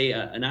to, say,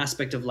 an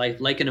aspect of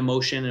life like an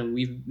emotion, and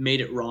we've made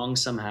it wrong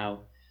somehow.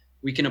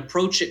 We can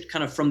approach it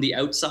kind of from the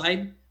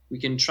outside. We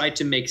can try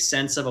to make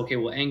sense of, okay,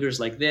 well, anger is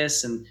like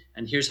this, and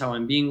here's how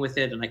I'm being with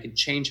it, and I can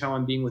change how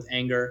I'm being with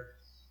anger,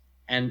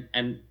 and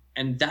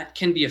that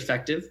can be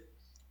effective.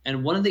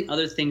 And one of the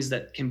other things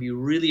that can be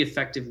really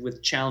effective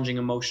with challenging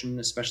emotion,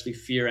 especially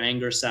fear,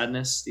 anger,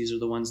 sadness, these are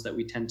the ones that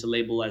we tend to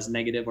label as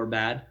negative or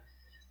bad,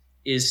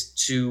 is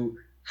to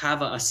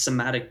have a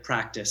somatic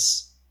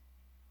practice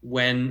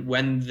when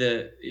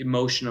the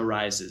emotion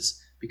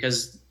arises,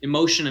 because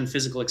emotion and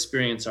physical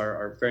experience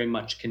are very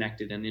much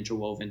connected and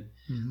interwoven.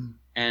 Mm-hmm.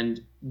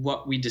 And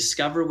what we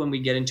discover when we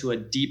get into a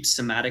deep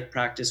somatic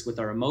practice with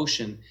our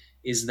emotion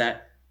is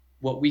that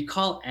what we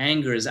call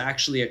anger is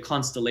actually a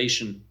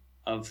constellation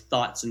of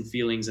thoughts and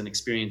feelings and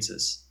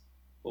experiences.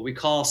 What we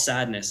call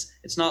sadness,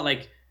 it's not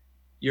like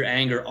your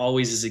anger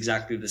always is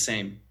exactly the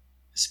same,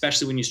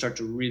 especially when you start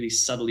to really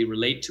subtly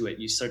relate to it.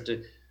 You start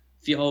to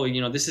feel,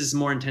 oh, this is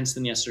more intense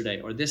than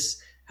yesterday, or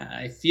this,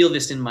 I feel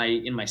this in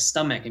my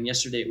stomach, and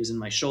yesterday it was in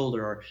my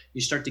shoulder. Or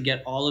you start to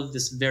get all of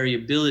this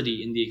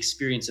variability in the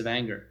experience of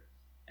anger.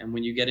 And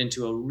when you get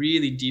into a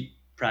really deep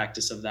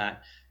practice of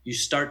that, you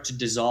start to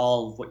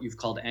dissolve what you've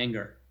called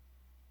anger.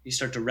 You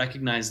start to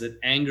recognize that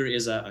anger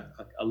is a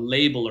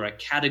label or a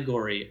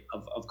category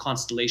of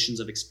constellations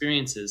of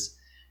experiences,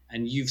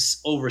 and you've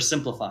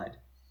oversimplified.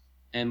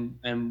 And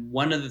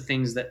one of the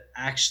things that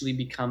actually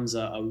becomes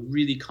a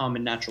really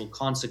common natural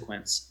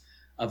consequence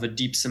of a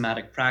deep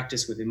somatic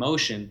practice with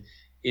emotion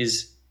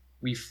is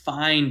we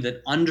find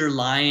that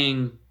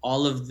underlying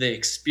all of the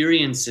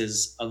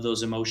experiences of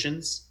those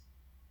emotions,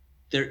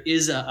 there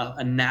is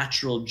a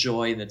natural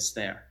joy that's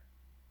there.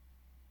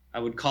 I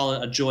would call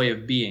it a joy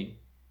of being.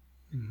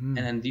 Mm-hmm.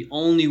 And the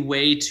only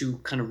way to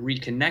kind of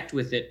reconnect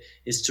with it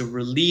is to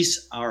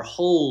release our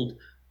hold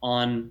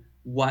on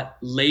what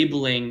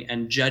labeling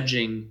and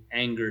judging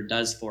anger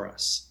does for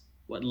us,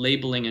 what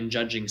labeling and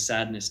judging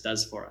sadness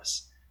does for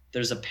us.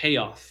 There's a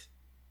payoff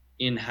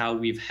in how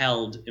we've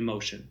held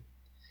emotion.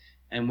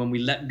 And when we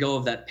let go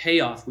of that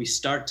payoff, we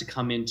start to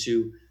come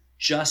into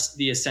just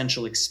the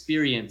essential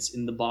experience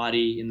in the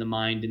body, in the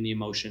mind, in the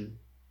emotion.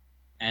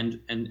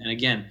 And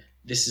again,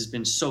 this has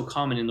been so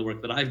common in the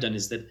work that I've done,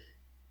 is that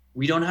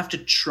we don't have to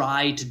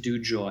try to do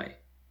joy.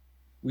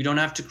 We don't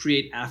have to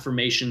create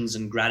affirmations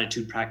and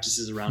gratitude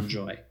practices around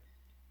joy.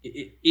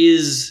 It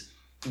is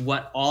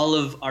what all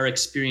of our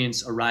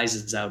experience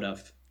arises out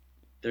of.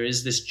 There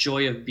is this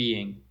joy of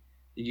being.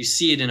 You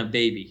see it in a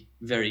baby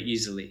very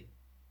easily.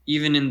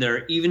 Even in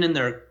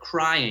their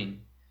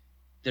crying,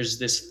 there's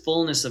this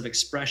fullness of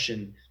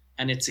expression,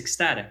 and it's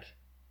ecstatic.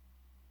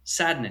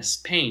 Sadness,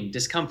 pain,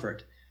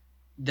 discomfort.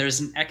 There's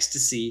an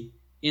ecstasy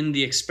in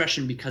the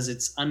expression because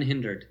it's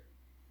unhindered.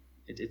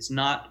 It's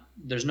not,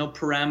 there's no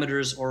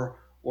parameters or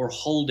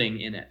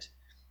holding in it.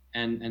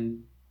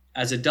 And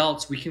as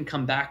adults, we can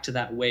come back to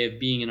that way of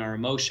being in our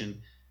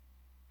emotion,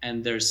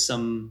 and there's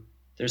some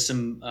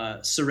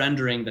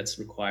surrendering that's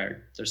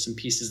required. There's some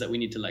pieces that we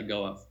need to let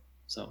go of.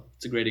 So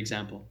it's a great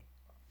example.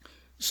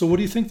 So what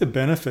do you think the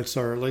benefits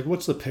are? Like,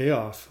 what's the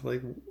payoff?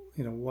 Like,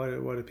 why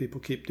do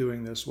people keep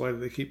doing this? Why do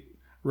they keep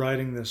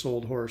riding this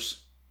old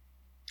horse?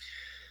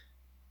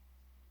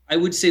 I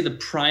would say the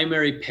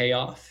primary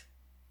payoff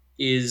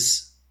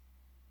is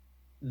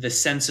the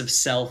sense of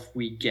self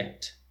we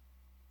get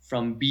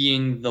from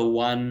being the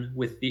one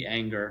with the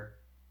anger,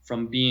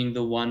 from being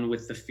the one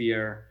with the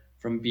fear,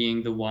 from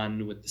being the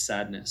one with the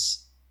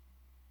sadness.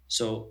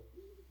 So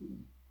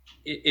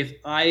if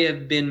I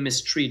have been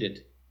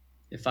mistreated,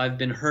 if I've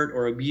been hurt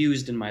or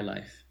abused in my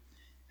life,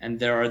 and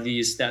there are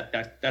these,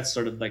 that's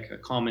sort of like a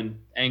common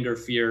anger,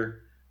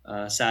 fear,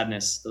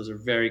 sadness. Those are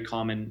very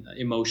common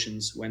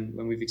emotions when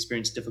we've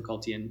experienced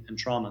difficulty and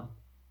trauma.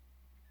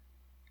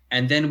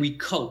 And then we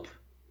cope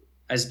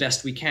as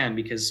best we can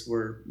because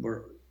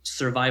we're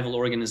survival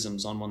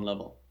organisms on one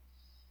level.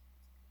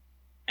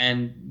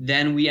 And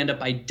then we end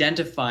up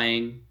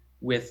identifying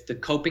with the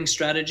coping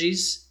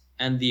strategies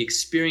and the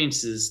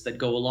experiences that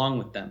go along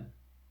with them.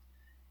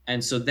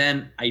 And so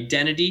then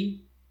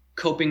identity,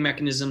 coping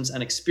mechanisms,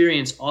 and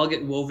experience all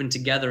get woven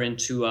together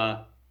into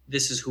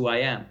this is who I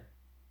am.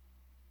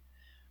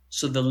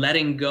 So the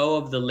letting go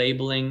of the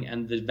labeling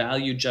and the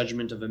value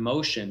judgment of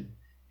emotion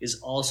is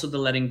also the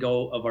letting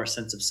go of our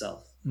sense of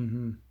self.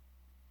 Mm-hmm.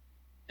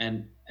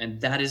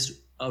 And that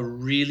is a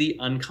really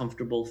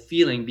uncomfortable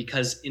feeling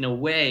because in a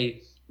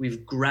way,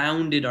 we've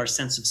grounded our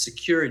sense of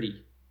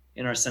security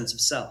in our sense of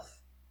self.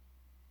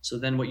 So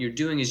then what you're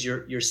doing is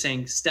you're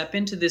saying, step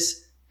into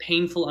this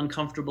painful,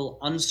 uncomfortable,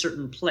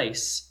 uncertain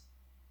place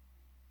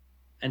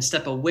and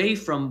step away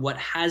from what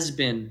has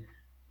been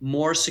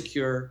more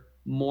secure,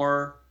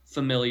 more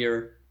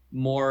familiar,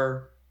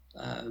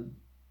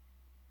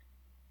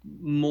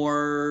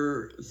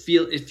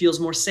 it feels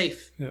more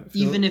safe. Yeah,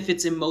 even if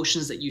it's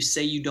emotions that you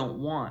say you don't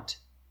want.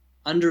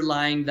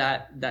 Underlying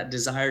that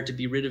desire to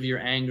be rid of your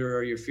anger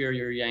or your fear or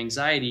your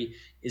anxiety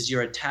is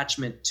your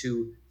attachment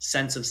to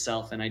sense of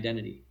self and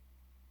identity.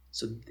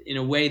 So in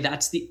a way,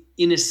 that's the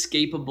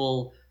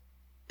inescapable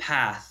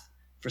path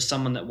for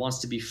someone that wants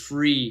to be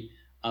free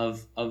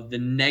of the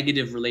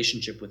negative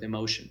relationship with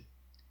emotion,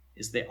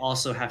 is they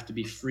also have to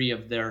be free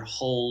of their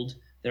hold,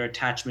 their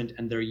attachment,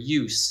 and their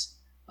use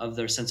of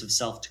their sense of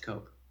self to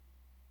cope.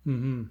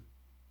 Mm-hmm.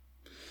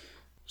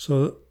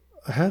 So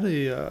I had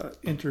a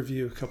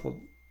interview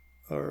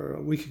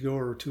a week ago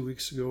or 2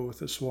 weeks ago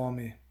with a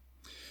Swami,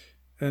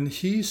 and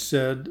he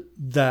said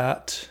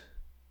that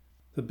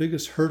the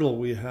biggest hurdle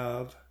we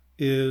have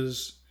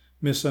is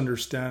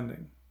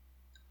misunderstanding.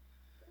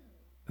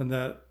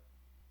 and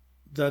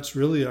that's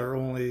really our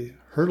only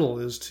hurdle,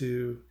 is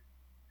to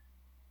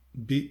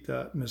beat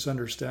that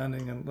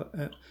misunderstanding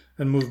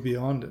and move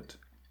beyond it.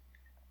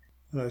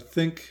 And I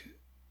think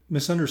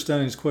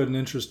misunderstanding is quite an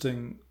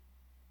interesting,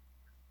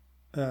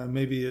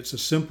 maybe it's a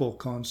simple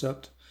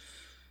concept,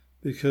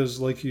 because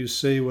like you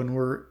say, when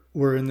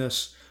we're in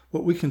this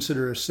what we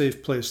consider a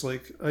safe place,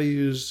 like I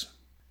use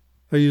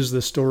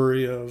the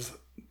story of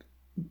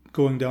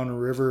going down a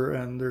river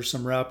and there's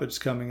some rapids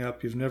coming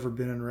up. You've never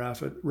been in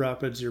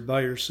rapids, you're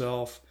by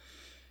yourself,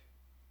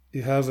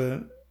 you have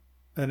an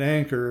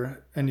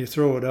anchor and you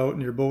throw it out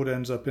and your boat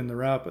ends up in the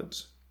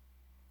rapids.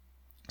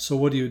 So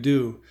what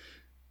do?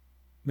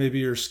 Maybe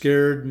you're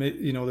scared,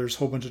 there's a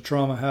whole bunch of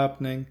trauma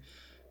happening,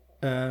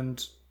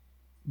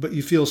 but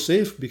you feel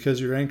safe because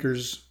your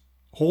anchor's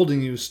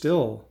holding you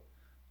still.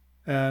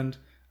 And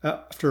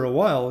after a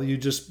while, you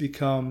just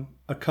become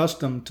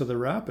accustomed to the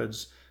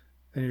rapids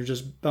and you're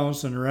just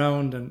bouncing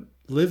around and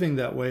living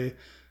that way,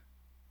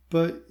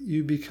 but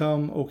you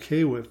become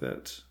okay with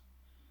it.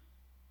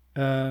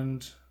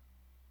 And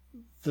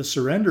the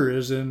surrender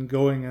is in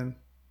going and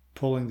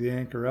pulling the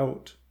anchor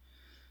out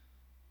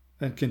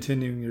and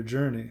continuing your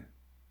journey.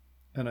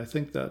 And I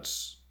think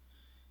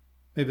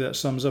maybe that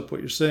sums up what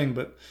you're saying,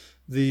 but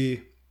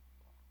the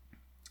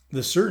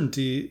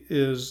certainty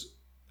is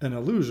an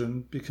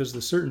illusion, because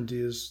the certainty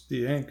is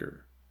the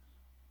anchor,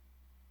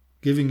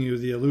 giving you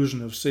the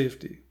illusion of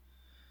safety.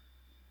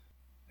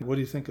 What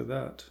do you think of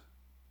that?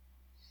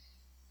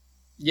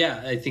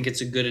 Yeah, I think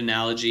it's a good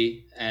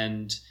analogy.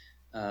 And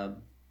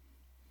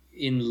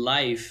in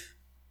life,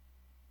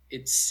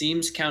 it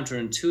seems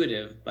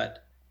counterintuitive,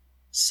 but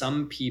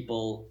some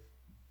people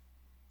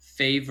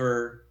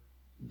favor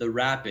the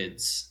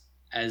rapids,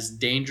 as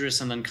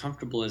dangerous and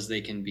uncomfortable as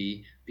they can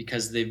be,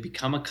 because they've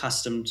become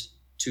accustomed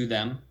to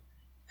them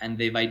and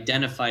they've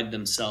identified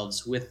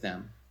themselves with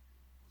them.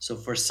 So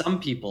for some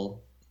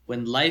people,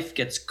 when life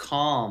gets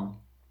calm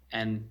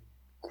and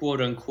quote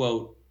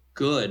unquote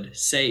good,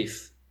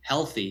 safe,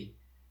 healthy,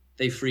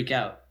 they freak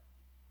out.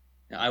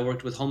 Now, I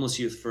worked with homeless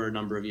youth for a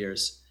number of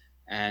years,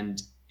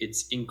 and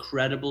it's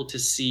incredible to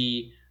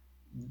see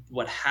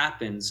what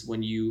happens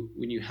when you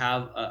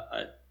have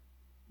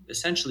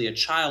essentially a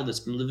child that's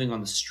been living on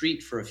the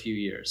street for a few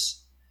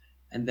years,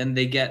 and then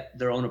they get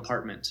their own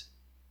apartment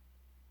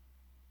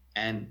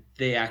and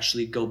they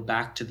actually go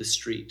back to the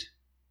street.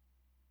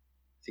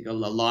 I think a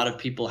lot of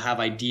people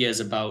have ideas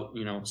about,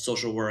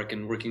 social work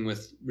and working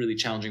with really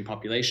challenging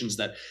populations,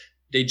 that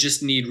they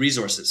just need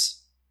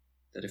resources,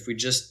 that if we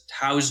just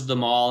housed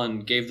them all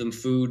and gave them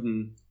food,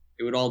 and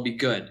it would all be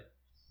good.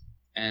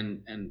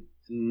 And I'm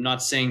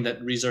not saying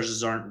that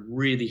resources aren't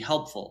really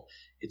helpful.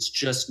 It's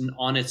just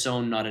on its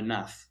own not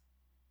enough.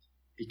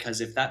 Because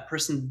if that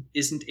person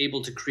isn't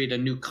able to create a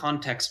new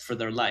context for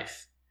their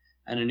life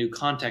and a new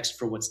context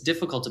for what's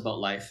difficult about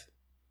life,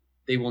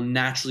 they will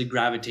naturally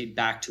gravitate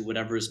back to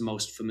whatever is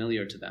most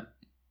familiar to them.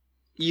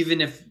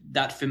 Even if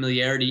that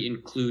familiarity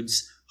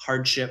includes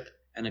hardship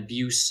and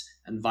abuse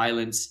and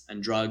violence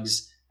and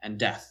drugs and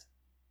death,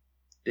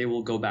 they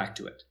will go back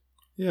to it.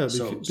 Yeah,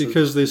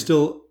 because they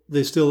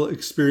still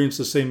experience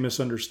the same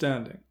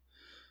misunderstanding.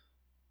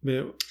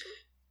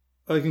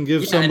 I can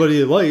give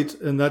somebody light,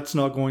 and that's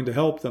not going to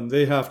help them.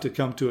 They have to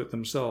come to it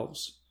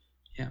themselves.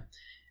 Yeah.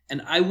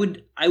 And I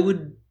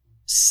would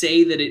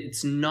say that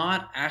it's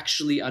not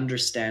actually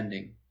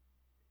understanding,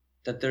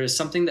 that there is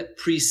something that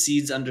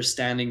precedes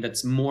understanding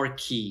that's more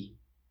key,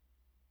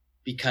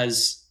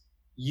 because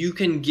you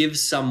can give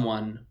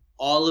someone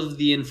all of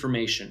the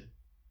information.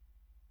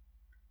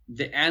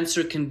 The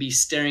answer can be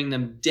staring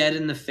them dead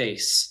in the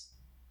face,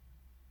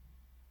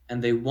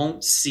 and they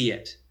won't see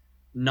it.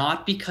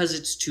 Not because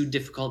it's too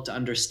difficult to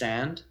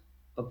understand,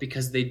 but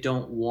because they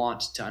don't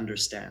want to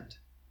understand.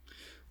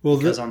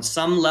 Because on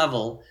some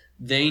level,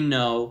 they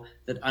know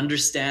that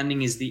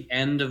understanding is the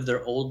end of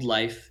their old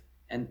life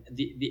and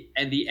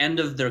the end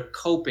of their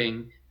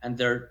coping and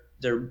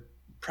their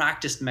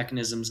practiced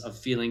mechanisms of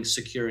feeling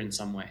secure in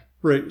some way.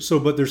 Right. So,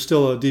 but there's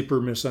still a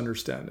deeper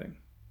misunderstanding.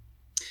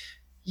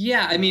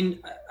 Yeah, I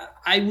mean,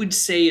 I would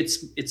say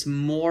it's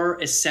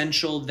more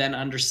essential than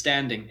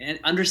understanding. And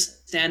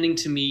understanding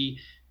to me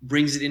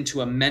brings it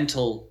into a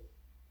mental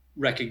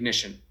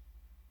recognition.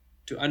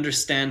 To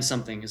understand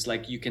something is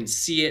like you can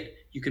see it,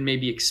 you can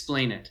maybe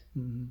explain it.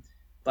 Mm-hmm.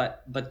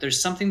 But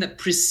there's something that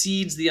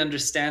precedes the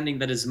understanding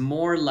that is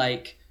more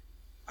like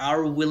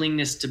our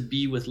willingness to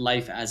be with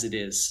life as it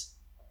is.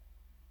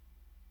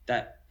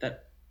 That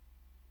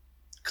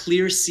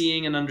clear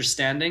seeing and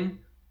understanding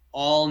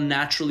all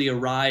naturally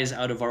arise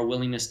out of our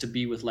willingness to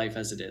be with life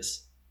as it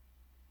is.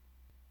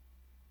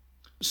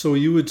 So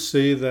you would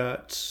say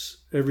that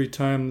every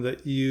time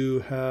that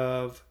you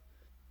have,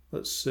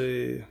 let's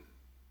say,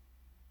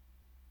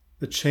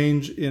 a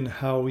change in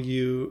how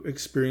you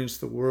experience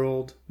the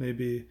world,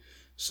 maybe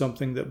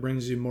something that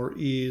brings you more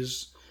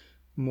ease,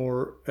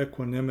 more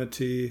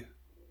equanimity,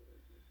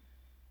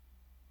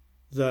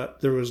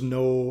 that there was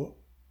no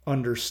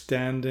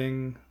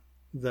understanding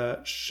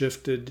that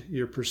shifted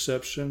your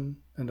perception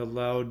and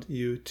allowed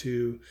you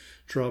to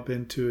drop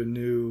into a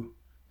new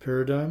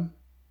paradigm?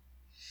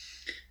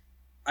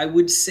 I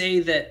would say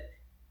that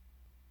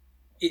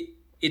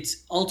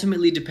it's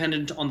ultimately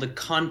dependent on the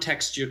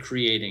context you're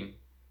creating.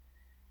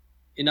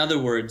 In other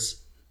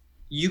words,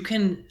 you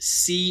can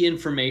see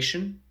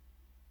information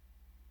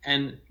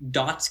and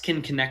dots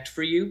can connect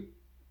for you,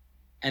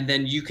 and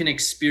then you can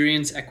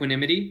experience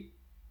equanimity,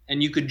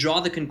 and you could draw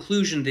the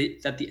conclusion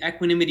that the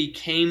equanimity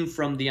came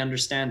from the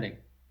understanding.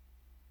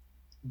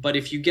 But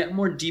if you get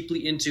more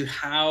deeply into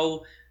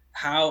how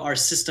our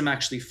system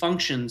actually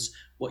functions,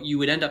 what you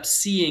would end up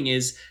seeing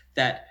is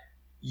that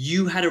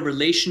you had a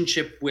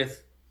relationship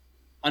with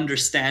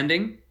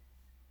understanding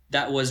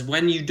that was,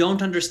 when you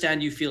don't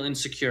understand, you feel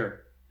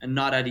insecure and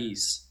not at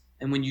ease.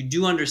 And when you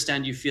do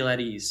understand, you feel at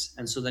ease.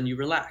 And so then you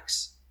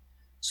relax.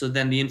 So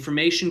then the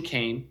information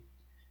came,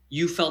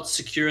 you felt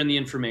secure in the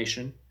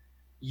information,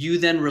 you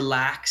then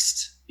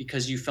relaxed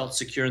because you felt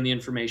secure in the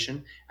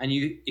information, and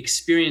you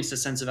experienced a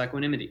sense of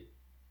equanimity.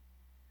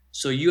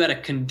 So you had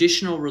a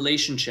conditional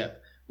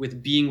relationship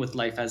with being with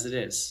life as it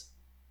is.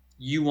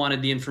 You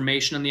wanted the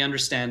information and the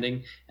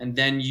understanding, and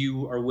then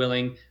you are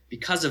willing,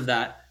 because of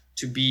that,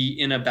 to be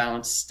in a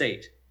balanced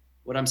state.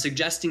 What I'm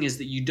suggesting is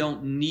that you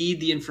don't need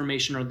the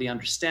information or the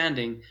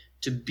understanding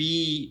to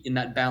be in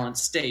that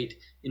balanced state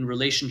in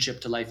relationship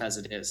to life as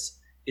it is.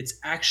 It's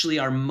actually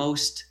our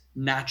most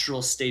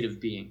natural state of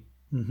being.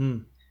 Mm-hmm.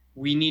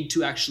 We need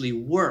to actually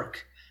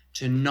work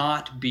to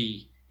not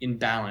be in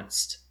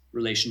balanced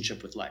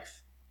relationship with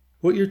life.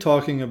 What you're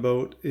talking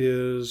about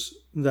is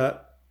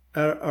that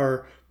at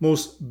our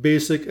most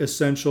basic,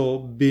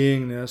 essential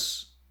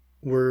beingness,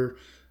 we're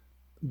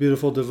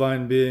beautiful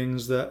divine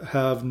beings that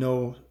have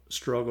no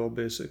struggle,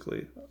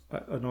 basically. I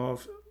don't know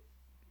if,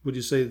 would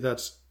you say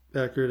that's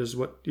accurate as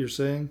what you're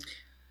saying?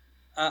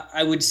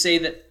 I would say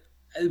that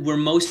we're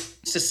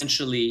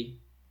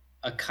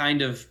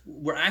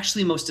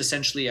actually most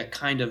essentially a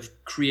kind of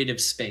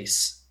creative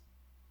space.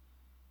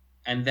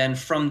 And then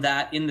from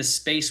that, in the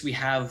space, we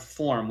have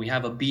form, we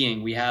have a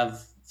being, we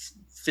have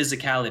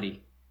physicality.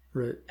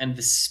 Right. And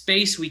the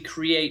space we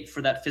create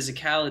for that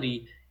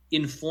physicality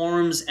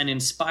informs and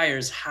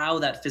inspires how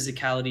that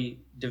physicality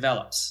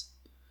develops.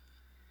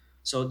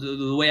 So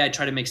the way I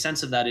try to make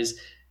sense of that is,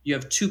 you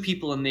have two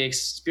people and they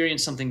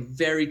experience something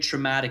very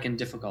traumatic and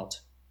difficult.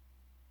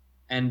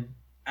 And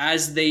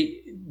as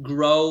they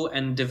grow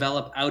and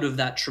develop out of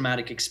that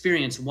traumatic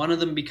experience, one of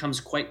them becomes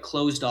quite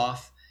closed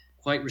off,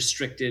 quite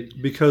restricted,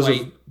 because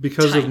tight,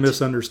 of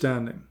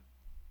misunderstanding,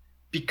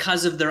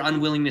 because of their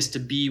unwillingness to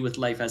be with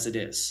life as it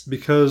is.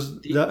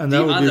 Because that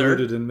would be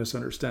rooted in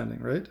misunderstanding,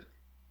 right?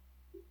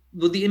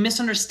 Well, the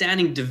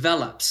misunderstanding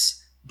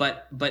develops,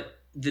 but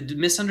the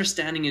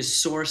misunderstanding is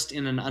sourced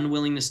in an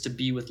unwillingness to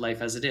be with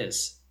life as it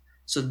is.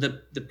 So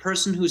the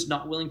person who's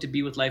not willing to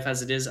be with life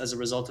as it is as a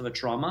result of a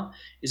trauma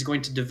is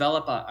going to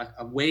develop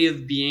a way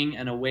of being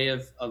and a way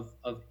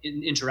of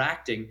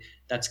interacting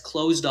that's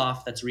closed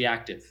off, that's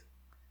reactive.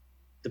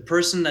 The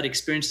person that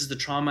experiences the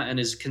trauma and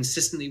is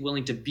consistently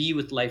willing to be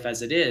with life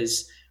as it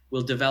is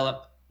will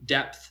develop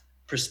depth,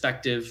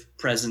 perspective,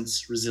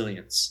 presence,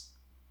 resilience.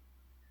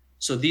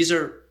 So these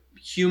are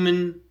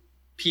human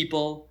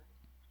people,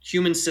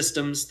 human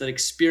systems that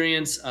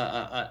experience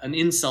an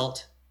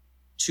insult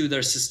to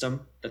their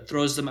system that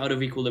throws them out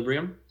of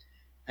equilibrium.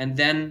 And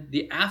then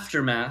the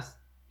aftermath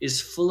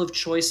is full of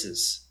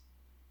choices.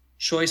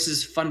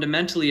 Choices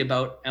fundamentally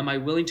about, am I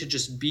willing to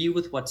just be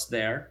with what's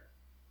there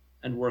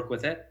and work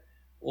with it?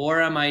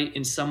 Or am I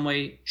in some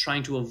way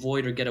trying to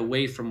avoid or get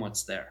away from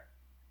what's there?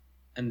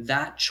 And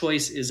that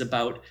choice is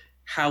about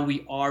how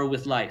we are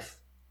with life,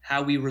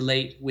 how we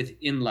relate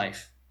within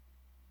life.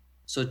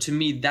 So to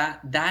me,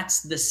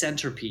 that's the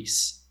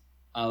centerpiece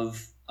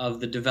of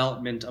the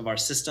development of our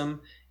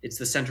system. It's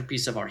the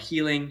centerpiece of our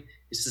healing.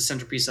 It's the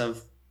centerpiece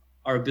of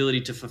our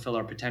ability to fulfill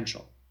our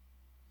potential.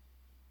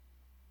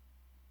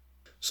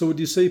 So would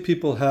you say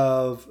people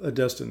have a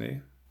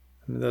destiny?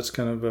 I mean, that's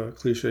kind of a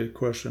cliche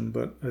question,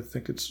 but I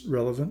think it's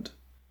relevant.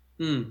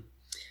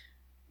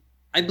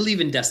 I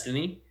believe in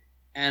destiny,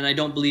 and I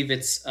don't believe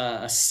it's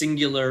a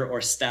singular or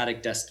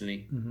static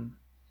destiny. Mm-hmm.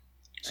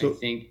 I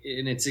think,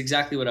 and it's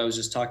exactly what I was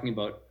just talking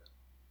about.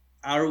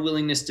 Our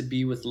willingness to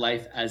be with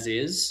life as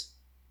is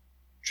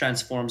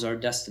transforms our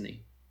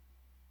destiny.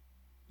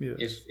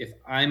 Yes. If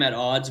I'm at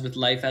odds with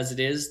life as it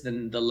is,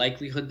 then the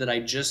likelihood that I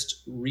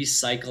just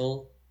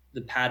recycle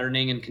the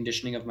patterning and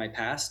conditioning of my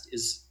past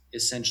is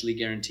essentially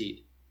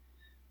guaranteed.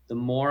 The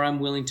more I'm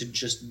willing to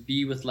just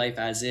be with life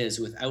as is,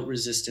 without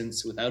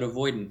resistance, without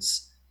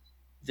avoidance,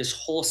 this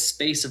whole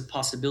space of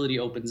possibility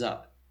opens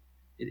up.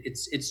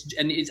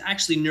 It's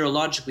actually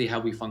neurologically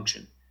how we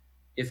function.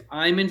 If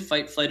I'm in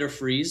fight, flight, or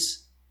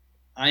freeze,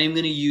 I am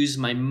going to use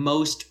my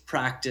most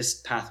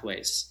practiced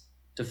pathways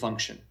to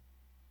function.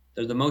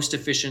 They're the most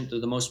efficient, they're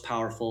the most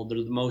powerful,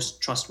 they're the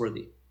most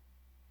trustworthy.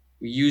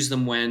 We use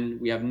them when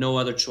we have no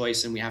other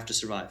choice and we have to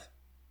survive.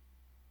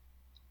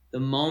 The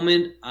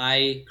moment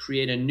I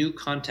create a new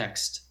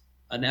context,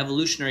 an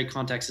evolutionary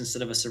context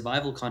instead of a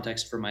survival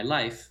context for my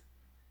life,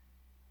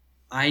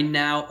 I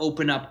now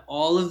open up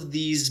all of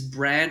these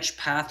branch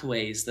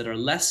pathways that are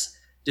less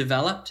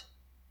developed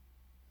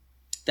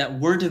that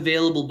weren't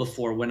available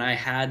before when I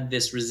had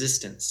this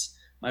resistance.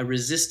 My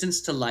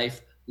resistance to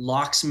life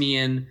locks me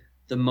in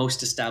the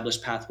most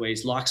established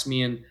pathways, locks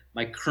me in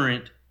my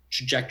current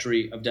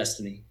trajectory of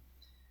destiny.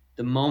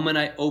 The moment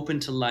I open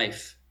to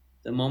life,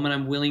 the moment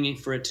I'm willing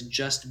for it to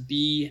just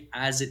be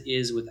as it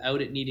is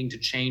without it needing to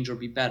change or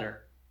be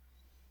better,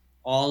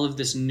 all of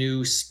this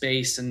new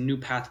space and new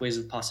pathways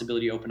of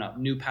possibility open up,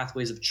 new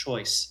pathways of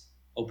choice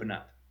open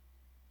up.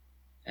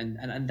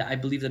 And I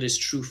believe that is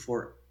true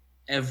for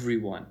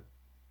everyone.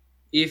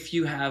 If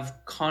you have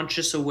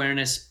conscious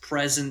awareness,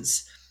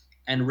 presence,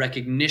 and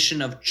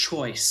recognition of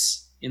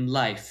choice in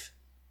life,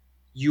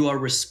 you are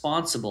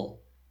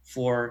responsible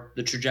for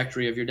the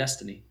trajectory of your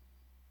destiny.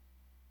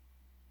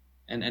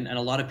 And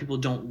a lot of people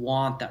don't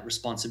want that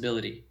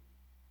responsibility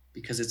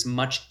because it's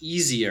much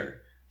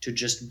easier to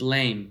just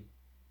blame,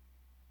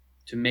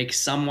 to make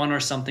someone or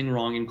something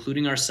wrong,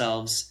 including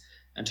ourselves,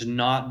 and to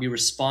not be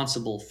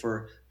responsible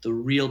for the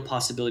real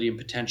possibility and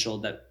potential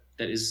that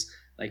is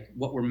like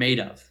what we're made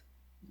of.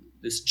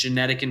 This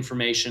genetic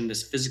information,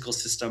 this physical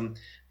system,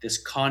 this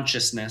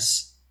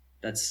consciousness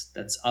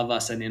that's of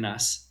us and in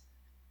us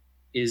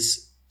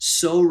is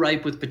so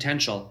ripe with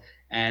potential.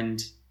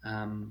 And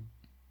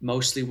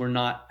mostly we're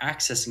not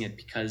accessing it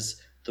because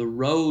the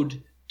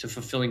road to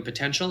fulfilling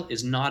potential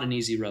is not an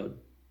easy road.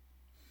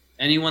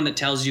 Anyone that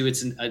tells you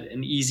it's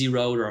an easy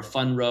road or a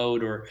fun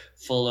road or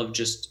full of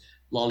just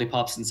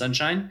lollipops and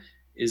sunshine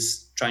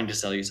is trying to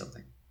sell you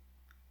something.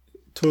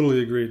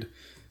 Totally agreed.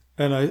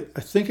 And I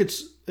think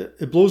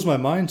it blows my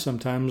mind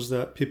sometimes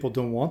that people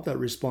don't want that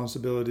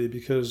responsibility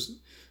because,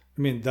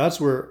 I mean,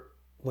 that's where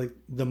like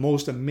the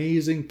most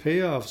amazing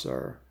payoffs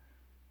are.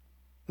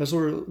 That's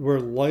where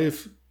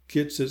life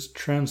gets its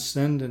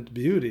transcendent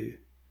beauty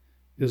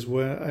is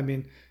when, I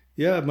mean,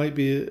 yeah, it might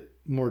be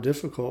more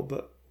difficult,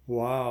 but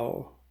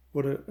wow,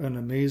 what an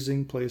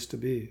amazing place to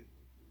be.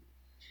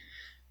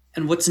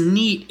 And what's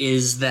neat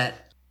is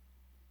that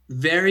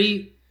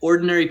very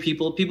ordinary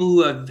people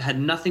who have had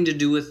nothing to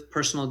do with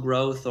personal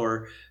growth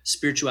or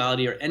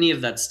spirituality or any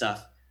of that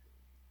stuff,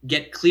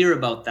 get clear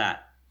about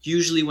that,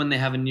 usually when they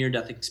have a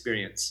near-death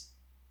experience.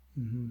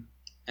 Mm-hmm.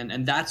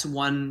 And that's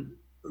one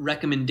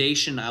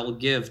recommendation I will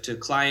give to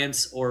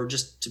clients or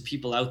just to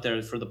people out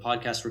there for the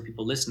podcast, for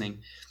people listening,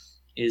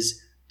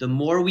 is the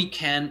more we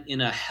can,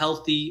 in a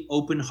healthy,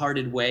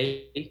 open-hearted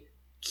way,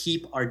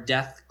 keep our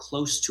death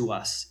close to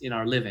us in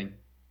our living,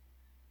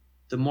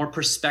 the more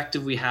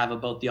perspective we have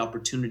about the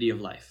opportunity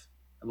of life,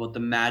 about the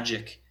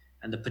magic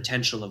and the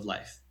potential of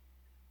life.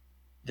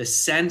 The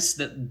sense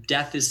that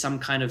death is some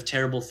kind of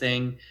terrible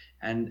thing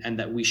and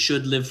that we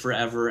should live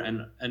forever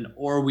and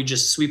or we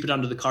just sweep it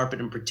under the carpet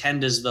and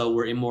pretend as though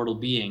we're immortal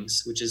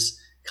beings, which is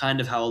kind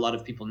of how a lot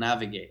of people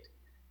navigate.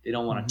 They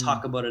don't want to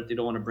talk about it. They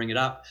don't want to bring it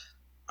up.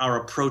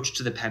 Our approach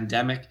to the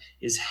pandemic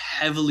is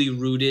heavily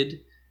rooted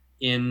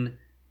in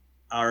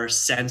our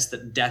sense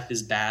that death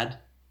is bad,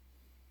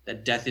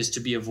 that death is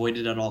to be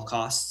avoided at all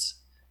costs.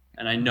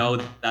 And I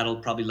know that'll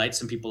probably light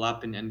some people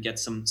up and get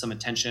some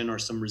attention or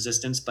some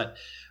resistance, but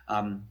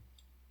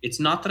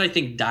it's not that I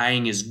think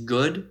dying is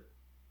good.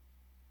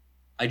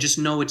 I just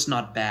know it's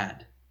not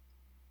bad.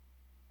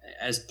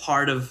 As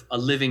part of a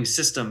living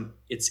system,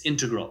 it's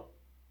integral.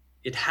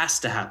 It has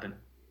to happen.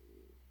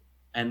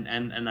 And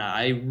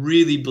I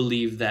really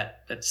believe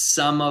that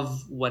some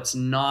of what's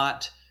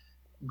not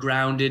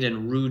grounded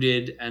and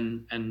rooted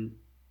and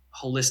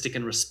holistic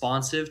and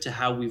responsive to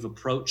how we've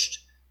approached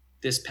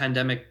this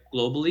pandemic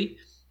globally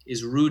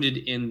is rooted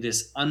in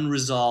this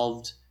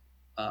unresolved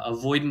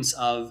avoidance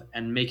of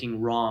and making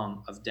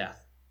wrong of death.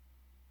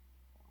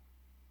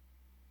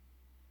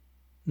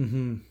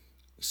 Mm-hmm.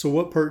 So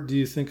what part do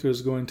you think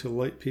is going to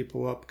light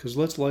people up? Because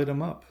let's light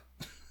them up.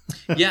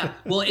 Yeah,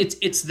 well,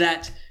 it's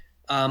that,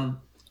 are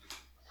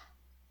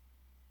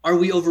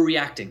we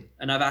overreacting?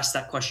 And I've asked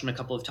that question a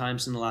couple of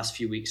times in the last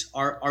few weeks.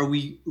 Are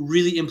we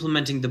really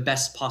implementing the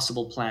best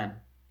possible plan?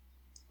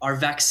 Are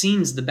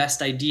vaccines the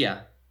best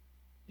idea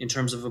in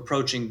terms of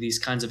approaching these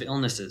kinds of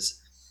illnesses?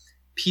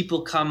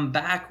 People come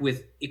back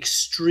with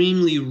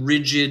extremely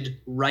rigid,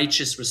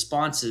 righteous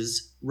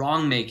responses,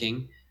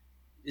 wrong-making,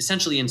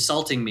 essentially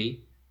insulting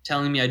me,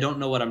 telling me I don't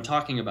know what I'm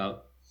talking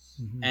about.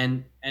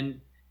 Mm-hmm.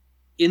 And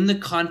in the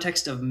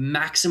context of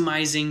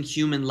maximizing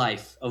human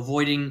life,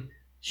 avoiding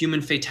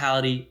human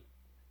fatality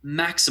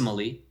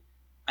maximally,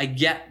 I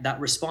get that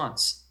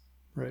response.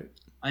 Right.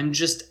 I'm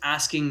just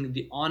asking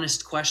the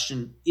honest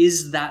question,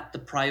 is that the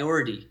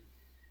priority?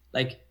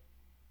 Like,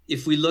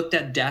 if we looked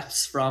at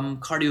deaths from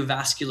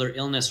cardiovascular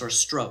illness or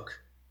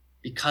stroke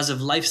because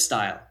of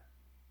lifestyle,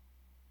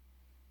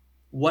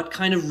 what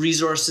kind of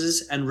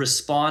resources and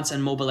response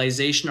and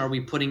mobilization are we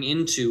putting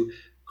into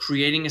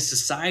creating a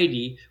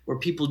society where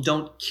people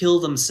don't kill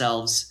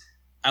themselves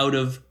out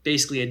of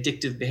basically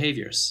addictive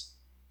behaviors?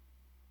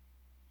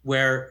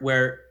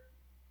 Where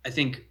I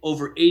think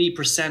over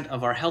 80%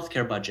 of our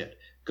healthcare budget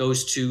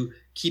goes to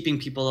keeping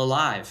people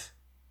alive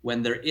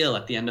when they're ill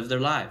at the end of their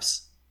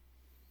lives.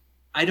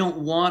 I don't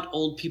want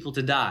old people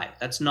to die.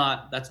 That's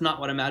not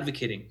what I'm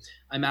advocating.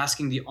 I'm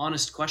asking the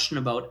honest question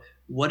about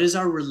what is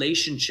our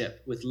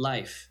relationship with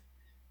life?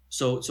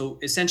 So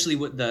essentially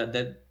what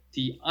the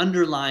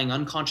underlying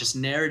unconscious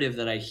narrative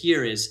that I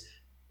hear is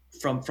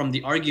from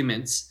the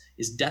arguments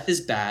is death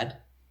is bad.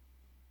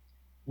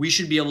 We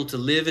should be able to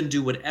live and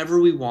do whatever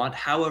we want,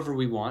 however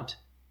we want,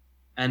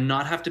 and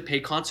not have to pay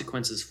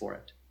consequences for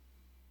it.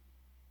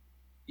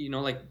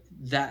 Like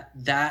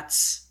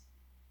that's,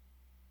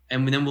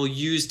 and then we'll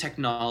use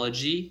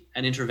technology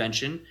and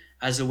intervention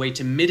as a way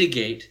to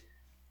mitigate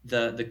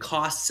the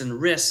costs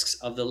and risks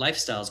of the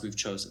lifestyles we've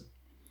chosen.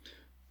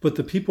 But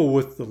the people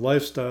with the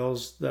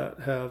lifestyles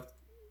that have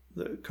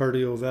the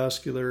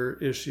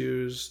cardiovascular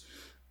issues,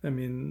 I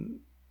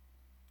mean,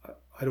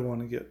 I don't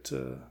want to get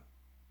a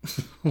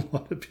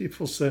lot of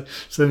people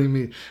sending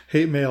me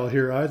hate mail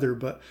here either,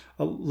 but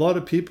a lot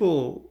of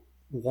people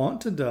want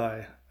to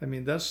die. I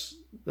mean, that's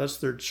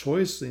their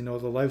choice, the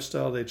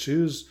lifestyle they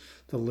choose,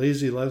 the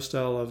lazy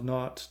lifestyle of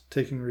not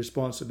taking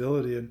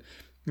responsibility and,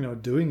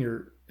 doing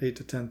your 8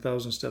 to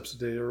 10,000 steps a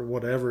day or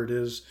whatever it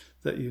is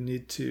that you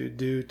need to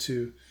do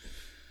to,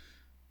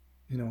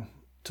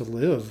 to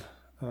live.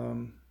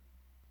 I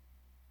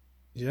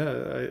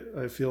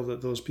feel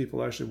that those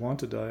people actually want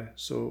to die.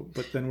 So,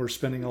 but then we're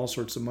spending all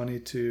sorts of money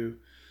to,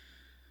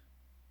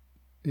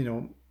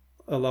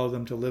 allow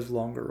them to live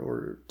longer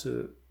or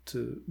to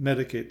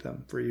medicate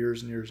them for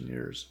years and years and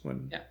years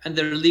and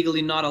they're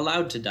legally not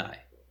allowed to die.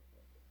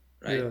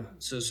 Right. Yeah.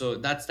 So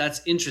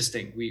that's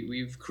interesting.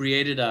 We've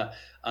created a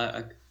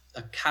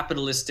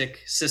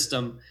capitalistic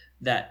system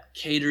that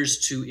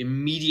caters to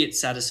immediate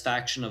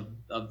satisfaction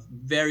of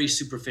very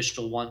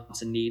superficial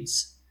wants and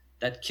needs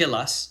that kill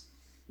us,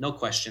 no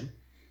question.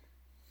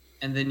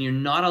 And then you're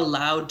not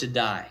allowed to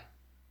die.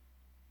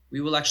 We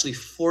will actually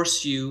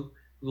we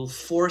will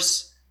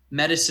force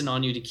medicine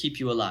on you to keep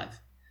you alive.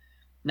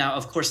 Now,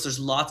 of course, there's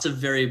lots of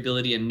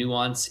variability and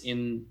nuance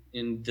in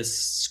this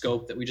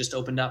scope that we just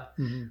opened up.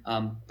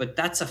 Mm-hmm. But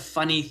that's a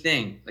funny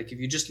thing. Like if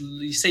you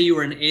say you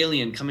were an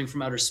alien coming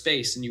from outer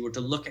space and you were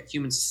to look at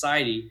human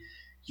society,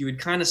 you would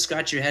kind of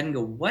scratch your head and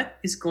go, what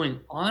is going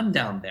on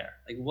down there?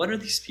 Like, what are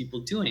these people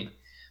doing?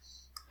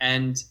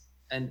 And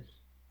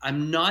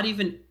I'm not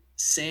even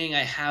saying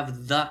I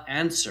have the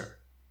answer.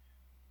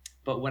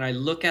 But when I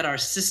look at our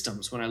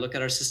systems, when I look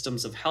at our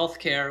systems of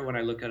healthcare, when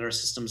I look at our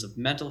systems of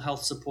mental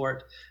health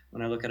support,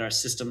 when I look at our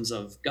systems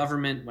of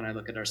government, when I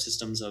look at our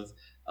systems of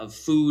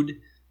food,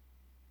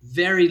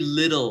 very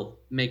little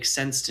makes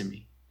sense to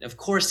me. Of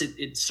course,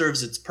 it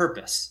serves its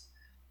purpose.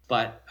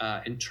 But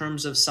in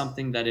terms of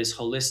something that is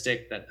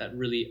holistic, that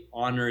really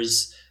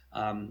honors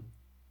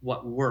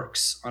what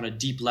works on a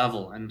deep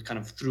level and kind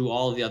of through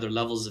all of the other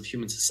levels of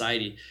human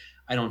society,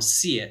 I don't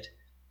see it.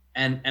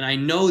 And I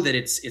know that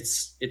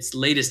it's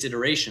latest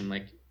iteration,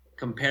 like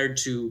compared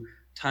to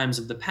times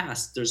of the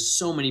past, there's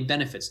so many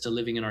benefits to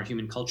living in our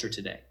human culture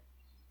today.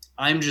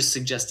 I'm just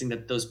suggesting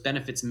that those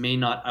benefits may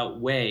not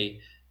outweigh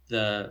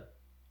the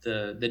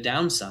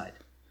downside.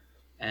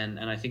 And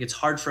I think it's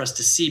hard for us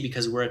to see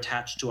because we're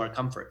attached to our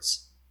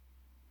comforts.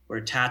 We're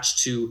attached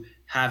to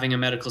having a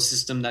medical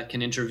system that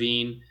can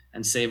intervene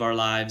and save our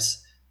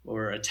lives.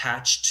 We're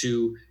attached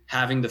to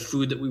having the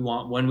food that we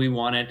want when we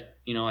want it,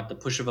 at the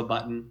push of a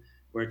button.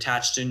 We're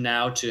attached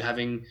to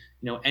having,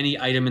 any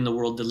item in the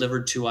world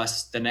delivered to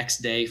us the next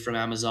day from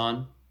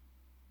Amazon.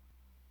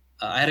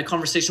 I had a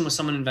conversation with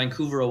someone in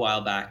Vancouver a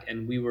while back,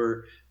 and we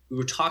were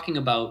talking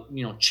about,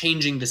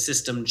 changing the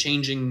system,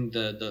 changing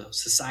the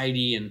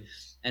society,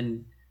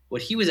 and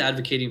what he was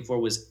advocating for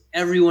was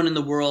everyone in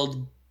the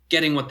world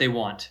getting what they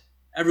want.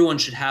 Everyone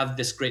should have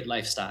this great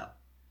lifestyle.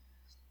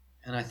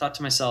 And I thought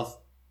to myself,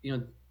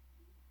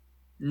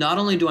 not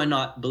only do I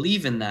not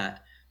believe in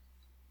that,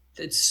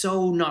 it's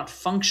so not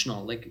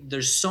functional. Like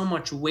there's so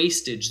much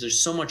wastage,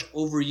 there's so much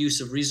overuse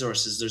of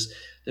resources.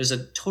 There's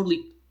a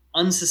totally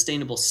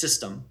unsustainable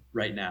system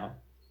right now.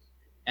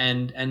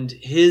 And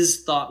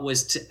his thought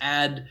was to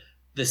add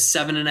the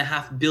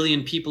 7.5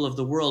 billion people of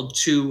the world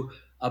to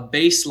a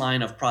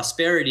baseline of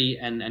prosperity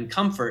and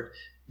comfort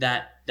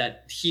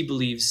that he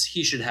believes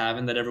he should have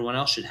and that everyone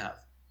else should have.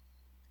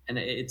 And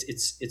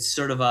it's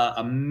sort of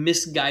a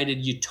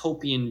misguided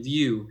utopian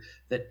view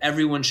that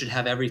everyone should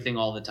have everything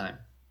all the time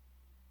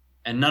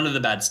and none of the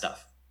bad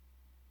stuff.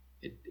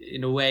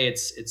 In a way,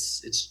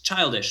 it's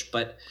childish,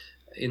 but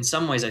in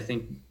some ways, I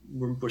think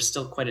we're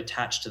still quite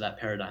attached to that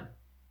paradigm.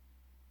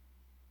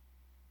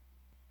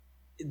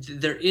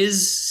 There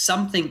is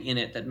something in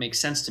it that makes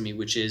sense to me,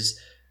 which is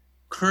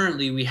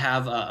currently we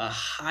have a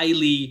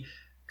highly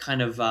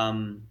kind of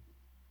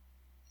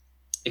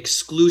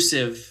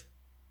exclusive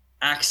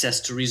access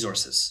to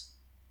resources.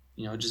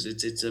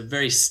 It's a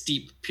very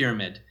steep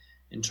pyramid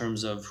in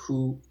terms of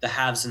who the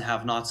haves and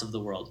have-nots of the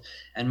world.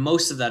 And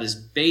most of that is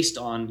based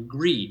on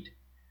greed.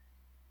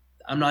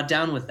 I'm not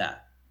down with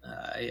that.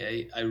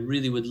 I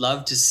really would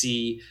love to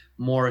see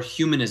more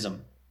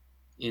humanism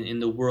in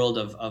the world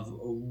of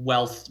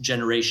wealth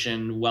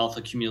generation, wealth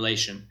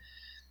accumulation.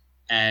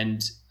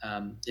 And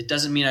it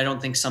doesn't mean I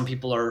don't think some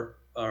people are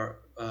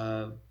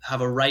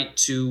have a right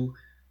to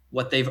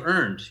what they've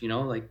earned.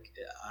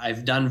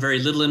 I've done very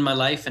little in my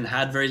life and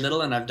had very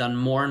little, and I've done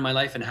more in my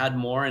life and had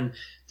more. And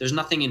there's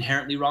nothing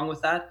inherently wrong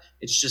with that.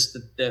 It's just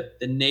that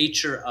the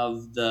nature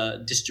of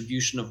the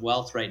distribution of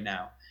wealth right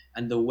now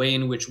and the way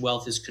in which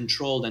wealth is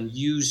controlled and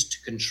used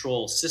to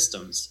control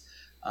systems,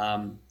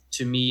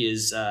 to me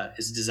is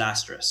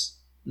disastrous.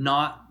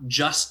 Not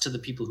just to the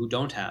people who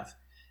don't have.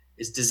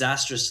 It's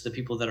disastrous to the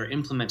people that are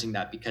implementing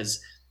that,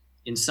 because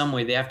in some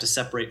way they have to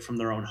separate from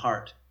their own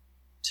heart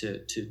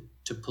to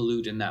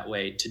pollute in that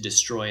way, to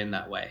destroy in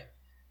that way.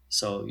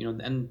 So,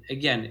 and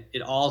again,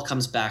 it all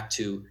comes back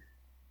to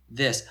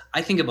this.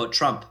 I think about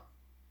Trump.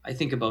 I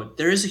think about,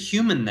 there is a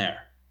human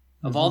there.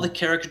 Of all the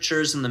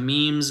caricatures and the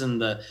memes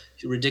and the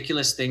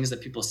ridiculous things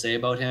that people say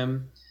about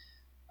him,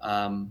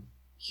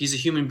 he's a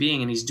human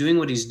being, and he's doing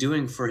what he's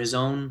doing for his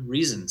own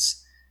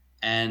reasons.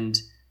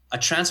 And a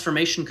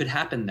transformation could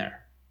happen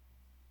there.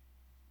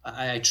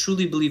 I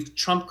truly believe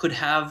Trump could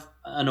have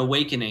an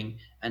awakening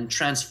and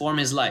transform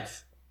his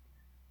life.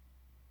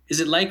 Is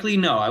it likely?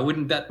 No, I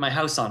wouldn't bet my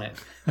house on it,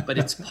 but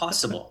it's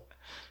possible.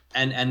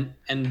 And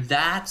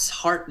that's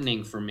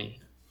heartening for me,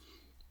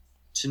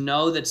 to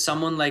know that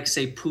someone like,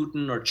 say,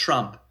 Putin or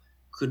Trump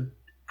could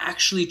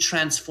actually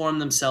transform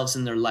themselves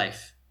in their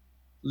life,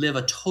 live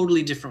a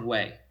totally different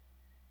way.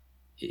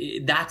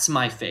 That's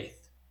my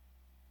faith.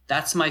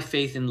 That's my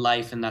faith in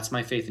life, and that's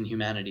my faith in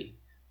humanity.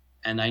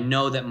 And I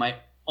know that my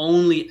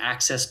only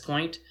access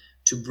point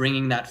to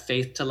bringing that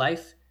faith to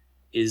life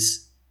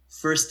is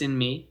first in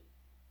me,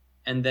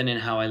 and then in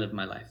how I live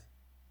my life.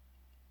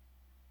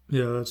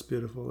 Yeah, that's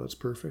beautiful. That's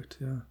perfect.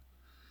 Yeah.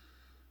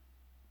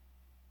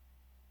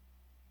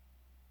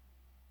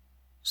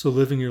 So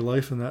living your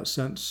life in that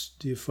sense,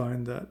 do you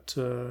find that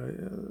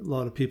a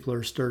lot of people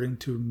are starting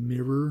to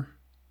mirror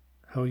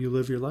how you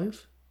live your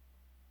life?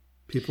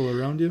 People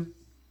around you?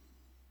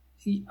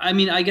 I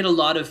mean, I get a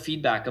lot of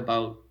feedback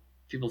about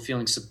people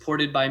feeling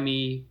supported by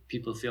me,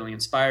 people feeling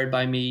inspired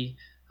by me.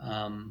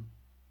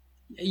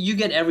 You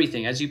get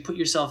everything. As you put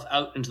yourself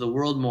out into the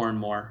world more and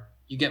more,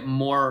 you get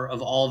more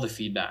of all the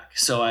feedback.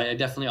 So I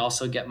definitely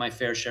also get my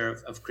fair share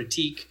of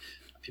critique,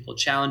 people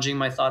challenging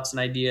my thoughts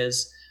and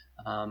ideas.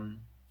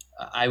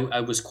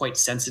 I was quite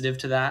sensitive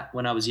to that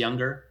when I was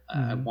younger.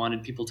 I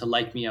wanted people to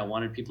like me. I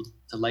wanted people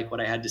to like what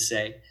I had to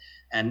say.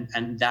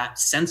 And that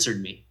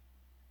censored me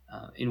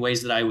in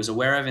ways that I was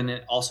aware of,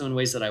 and also in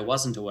ways that I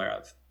wasn't aware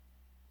of.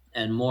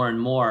 And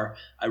more,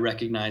 I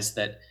recognized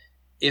that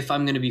if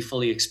I'm going to be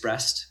fully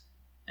expressed,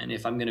 and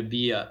if I'm going to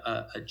be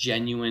a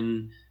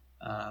genuine,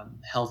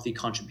 healthy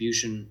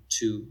contribution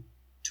to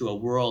a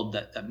world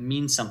that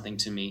means something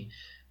to me,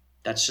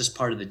 that's just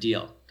part of the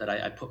deal, that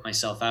I put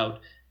myself out,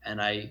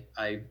 and I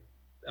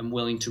am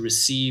willing to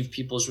receive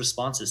people's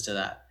responses to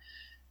that.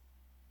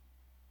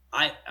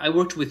 I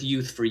worked with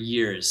youth for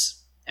years,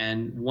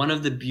 and one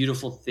of the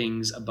beautiful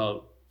things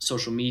about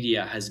social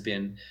media has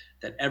been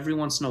that every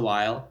once in a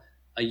while,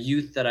 a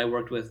youth that I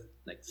worked with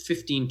like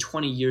 15,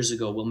 20 years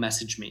ago will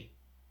message me,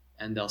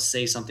 and they'll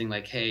say something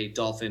like, "Hey,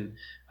 Dolphin,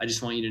 I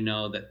just want you to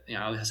know that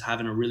I was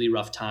having a really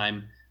rough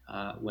time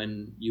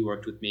when you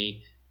worked with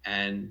me,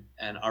 and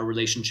our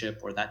relationship,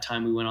 or that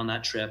time we went on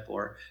that trip,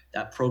 or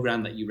that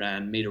program that you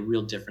ran made a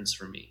real difference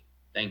for me.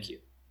 Thank you."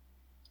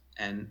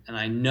 And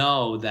I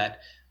know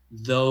that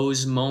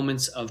those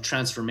moments of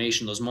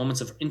transformation, those moments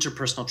of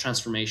interpersonal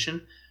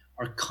transformation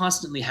are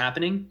constantly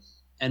happening,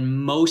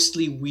 and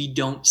mostly we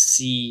don't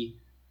see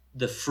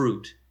the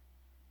fruit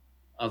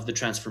of the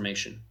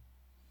transformation.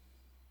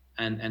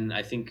 And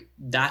I think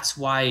that's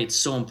why it's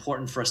so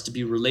important for us to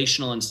be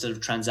relational instead of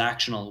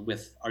transactional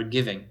with our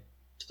giving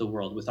to the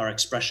world, with our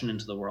expression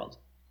into the world.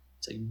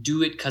 It's like,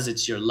 do it because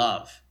it's your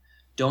love.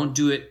 Don't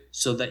do it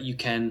so that you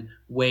can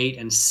wait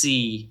and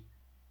see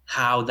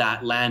how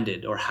that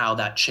landed or how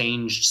that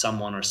changed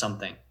someone or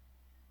something.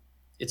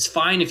 It's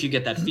fine if you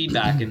get that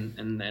feedback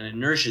and it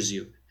nourishes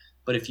you.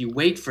 But if you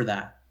wait for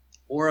that,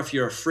 or if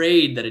you're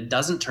afraid that it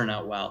doesn't turn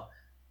out well,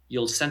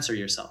 you'll censor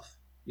yourself.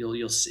 You'll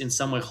in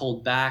some way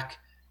hold back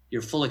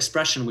your full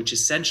expression, which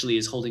essentially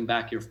is holding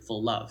back your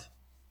full love.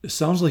 It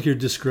sounds like you're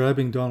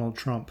describing Donald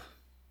Trump.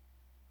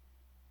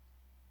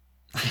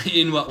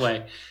 In what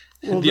way?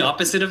 Well, the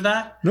opposite of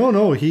that?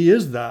 No, he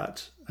is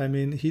that. I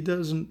mean, he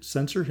doesn't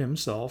censor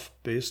himself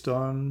based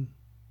on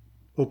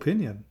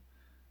opinion.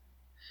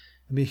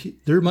 I mean,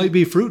 there might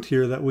be fruit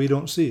here that we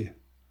don't see.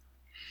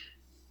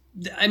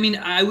 I mean,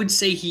 I would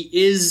say he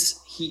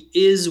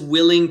is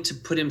willing to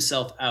put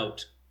himself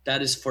out.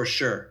 That is for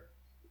sure.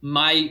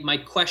 My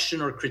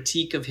question or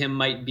critique of him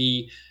might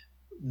be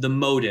the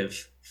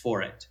motive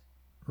for it.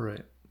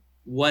 Right.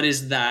 What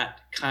is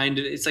that kind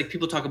of? It's like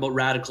people talk about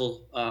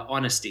radical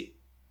honesty,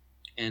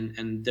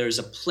 and there's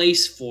a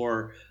place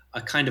for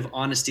a kind of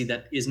honesty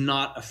that is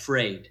not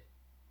afraid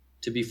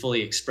to be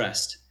fully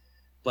expressed.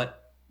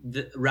 But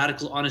the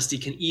radical honesty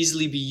can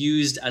easily be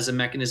used as a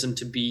mechanism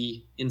to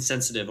be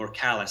insensitive or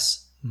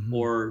callous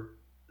or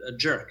a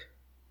jerk.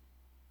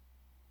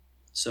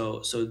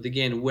 So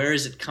again, where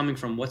is it coming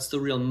from? What's the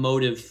real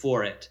motive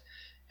for it?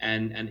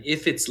 And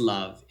if it's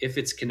love, if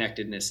it's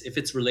connectedness, if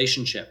it's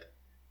relationship,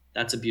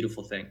 that's a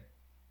beautiful thing.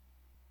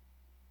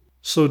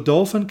 So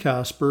Dolphin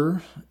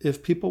Casper,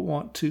 if people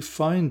want to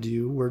find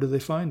you, where do they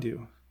find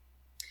you?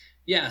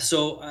 Yeah,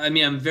 so I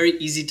mean, I'm very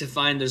easy to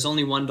find. There's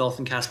only one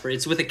Dolphin Casper.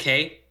 It's with a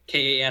K,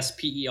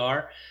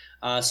 Kasper.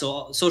 So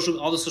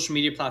all the social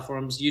media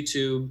platforms,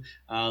 YouTube,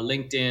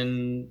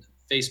 LinkedIn,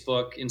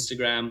 Facebook,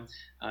 Instagram.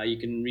 You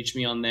can reach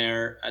me on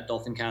there at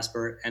Dolphin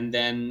Casper. And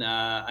then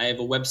I have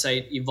a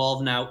website,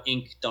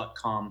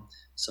 evolvenowinc.com.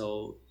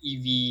 So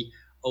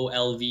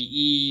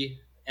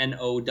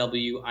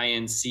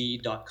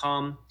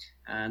EVOLVENOWINC.com.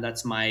 And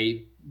that's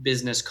my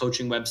business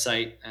coaching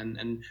website.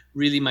 And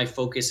really my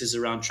focus is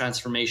around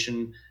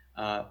transformation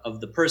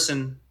of the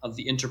person, of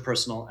the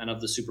interpersonal, and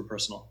of the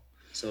superpersonal.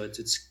 So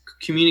it's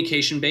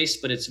communication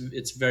based, but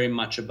it's very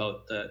much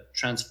about the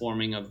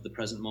transforming of the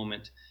present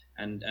moment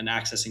and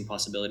accessing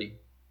possibility.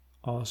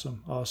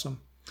 Awesome.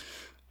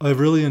 I've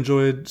really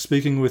enjoyed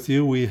speaking with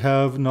you. We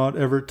have not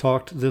ever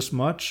talked this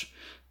much.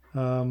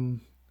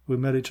 We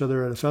met each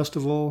other at a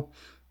festival,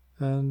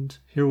 and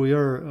here we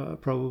are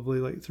probably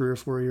like 3 or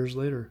 4 years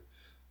later.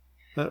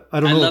 I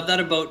love that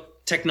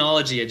about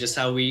technology, just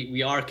how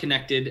we are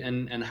connected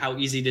and how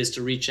easy it is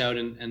to reach out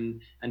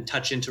and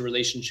touch into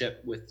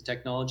relationship with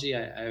technology.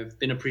 I've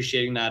been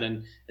appreciating that,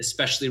 and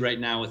especially right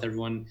now with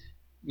everyone,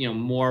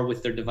 more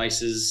with their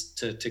devices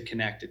to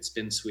connect. It's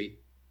been sweet.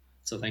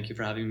 So thank you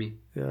for having me.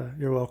 Yeah,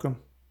 you're welcome.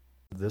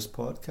 This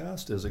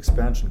podcast is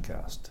Expansion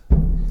Cast.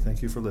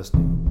 Thank you for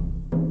listening.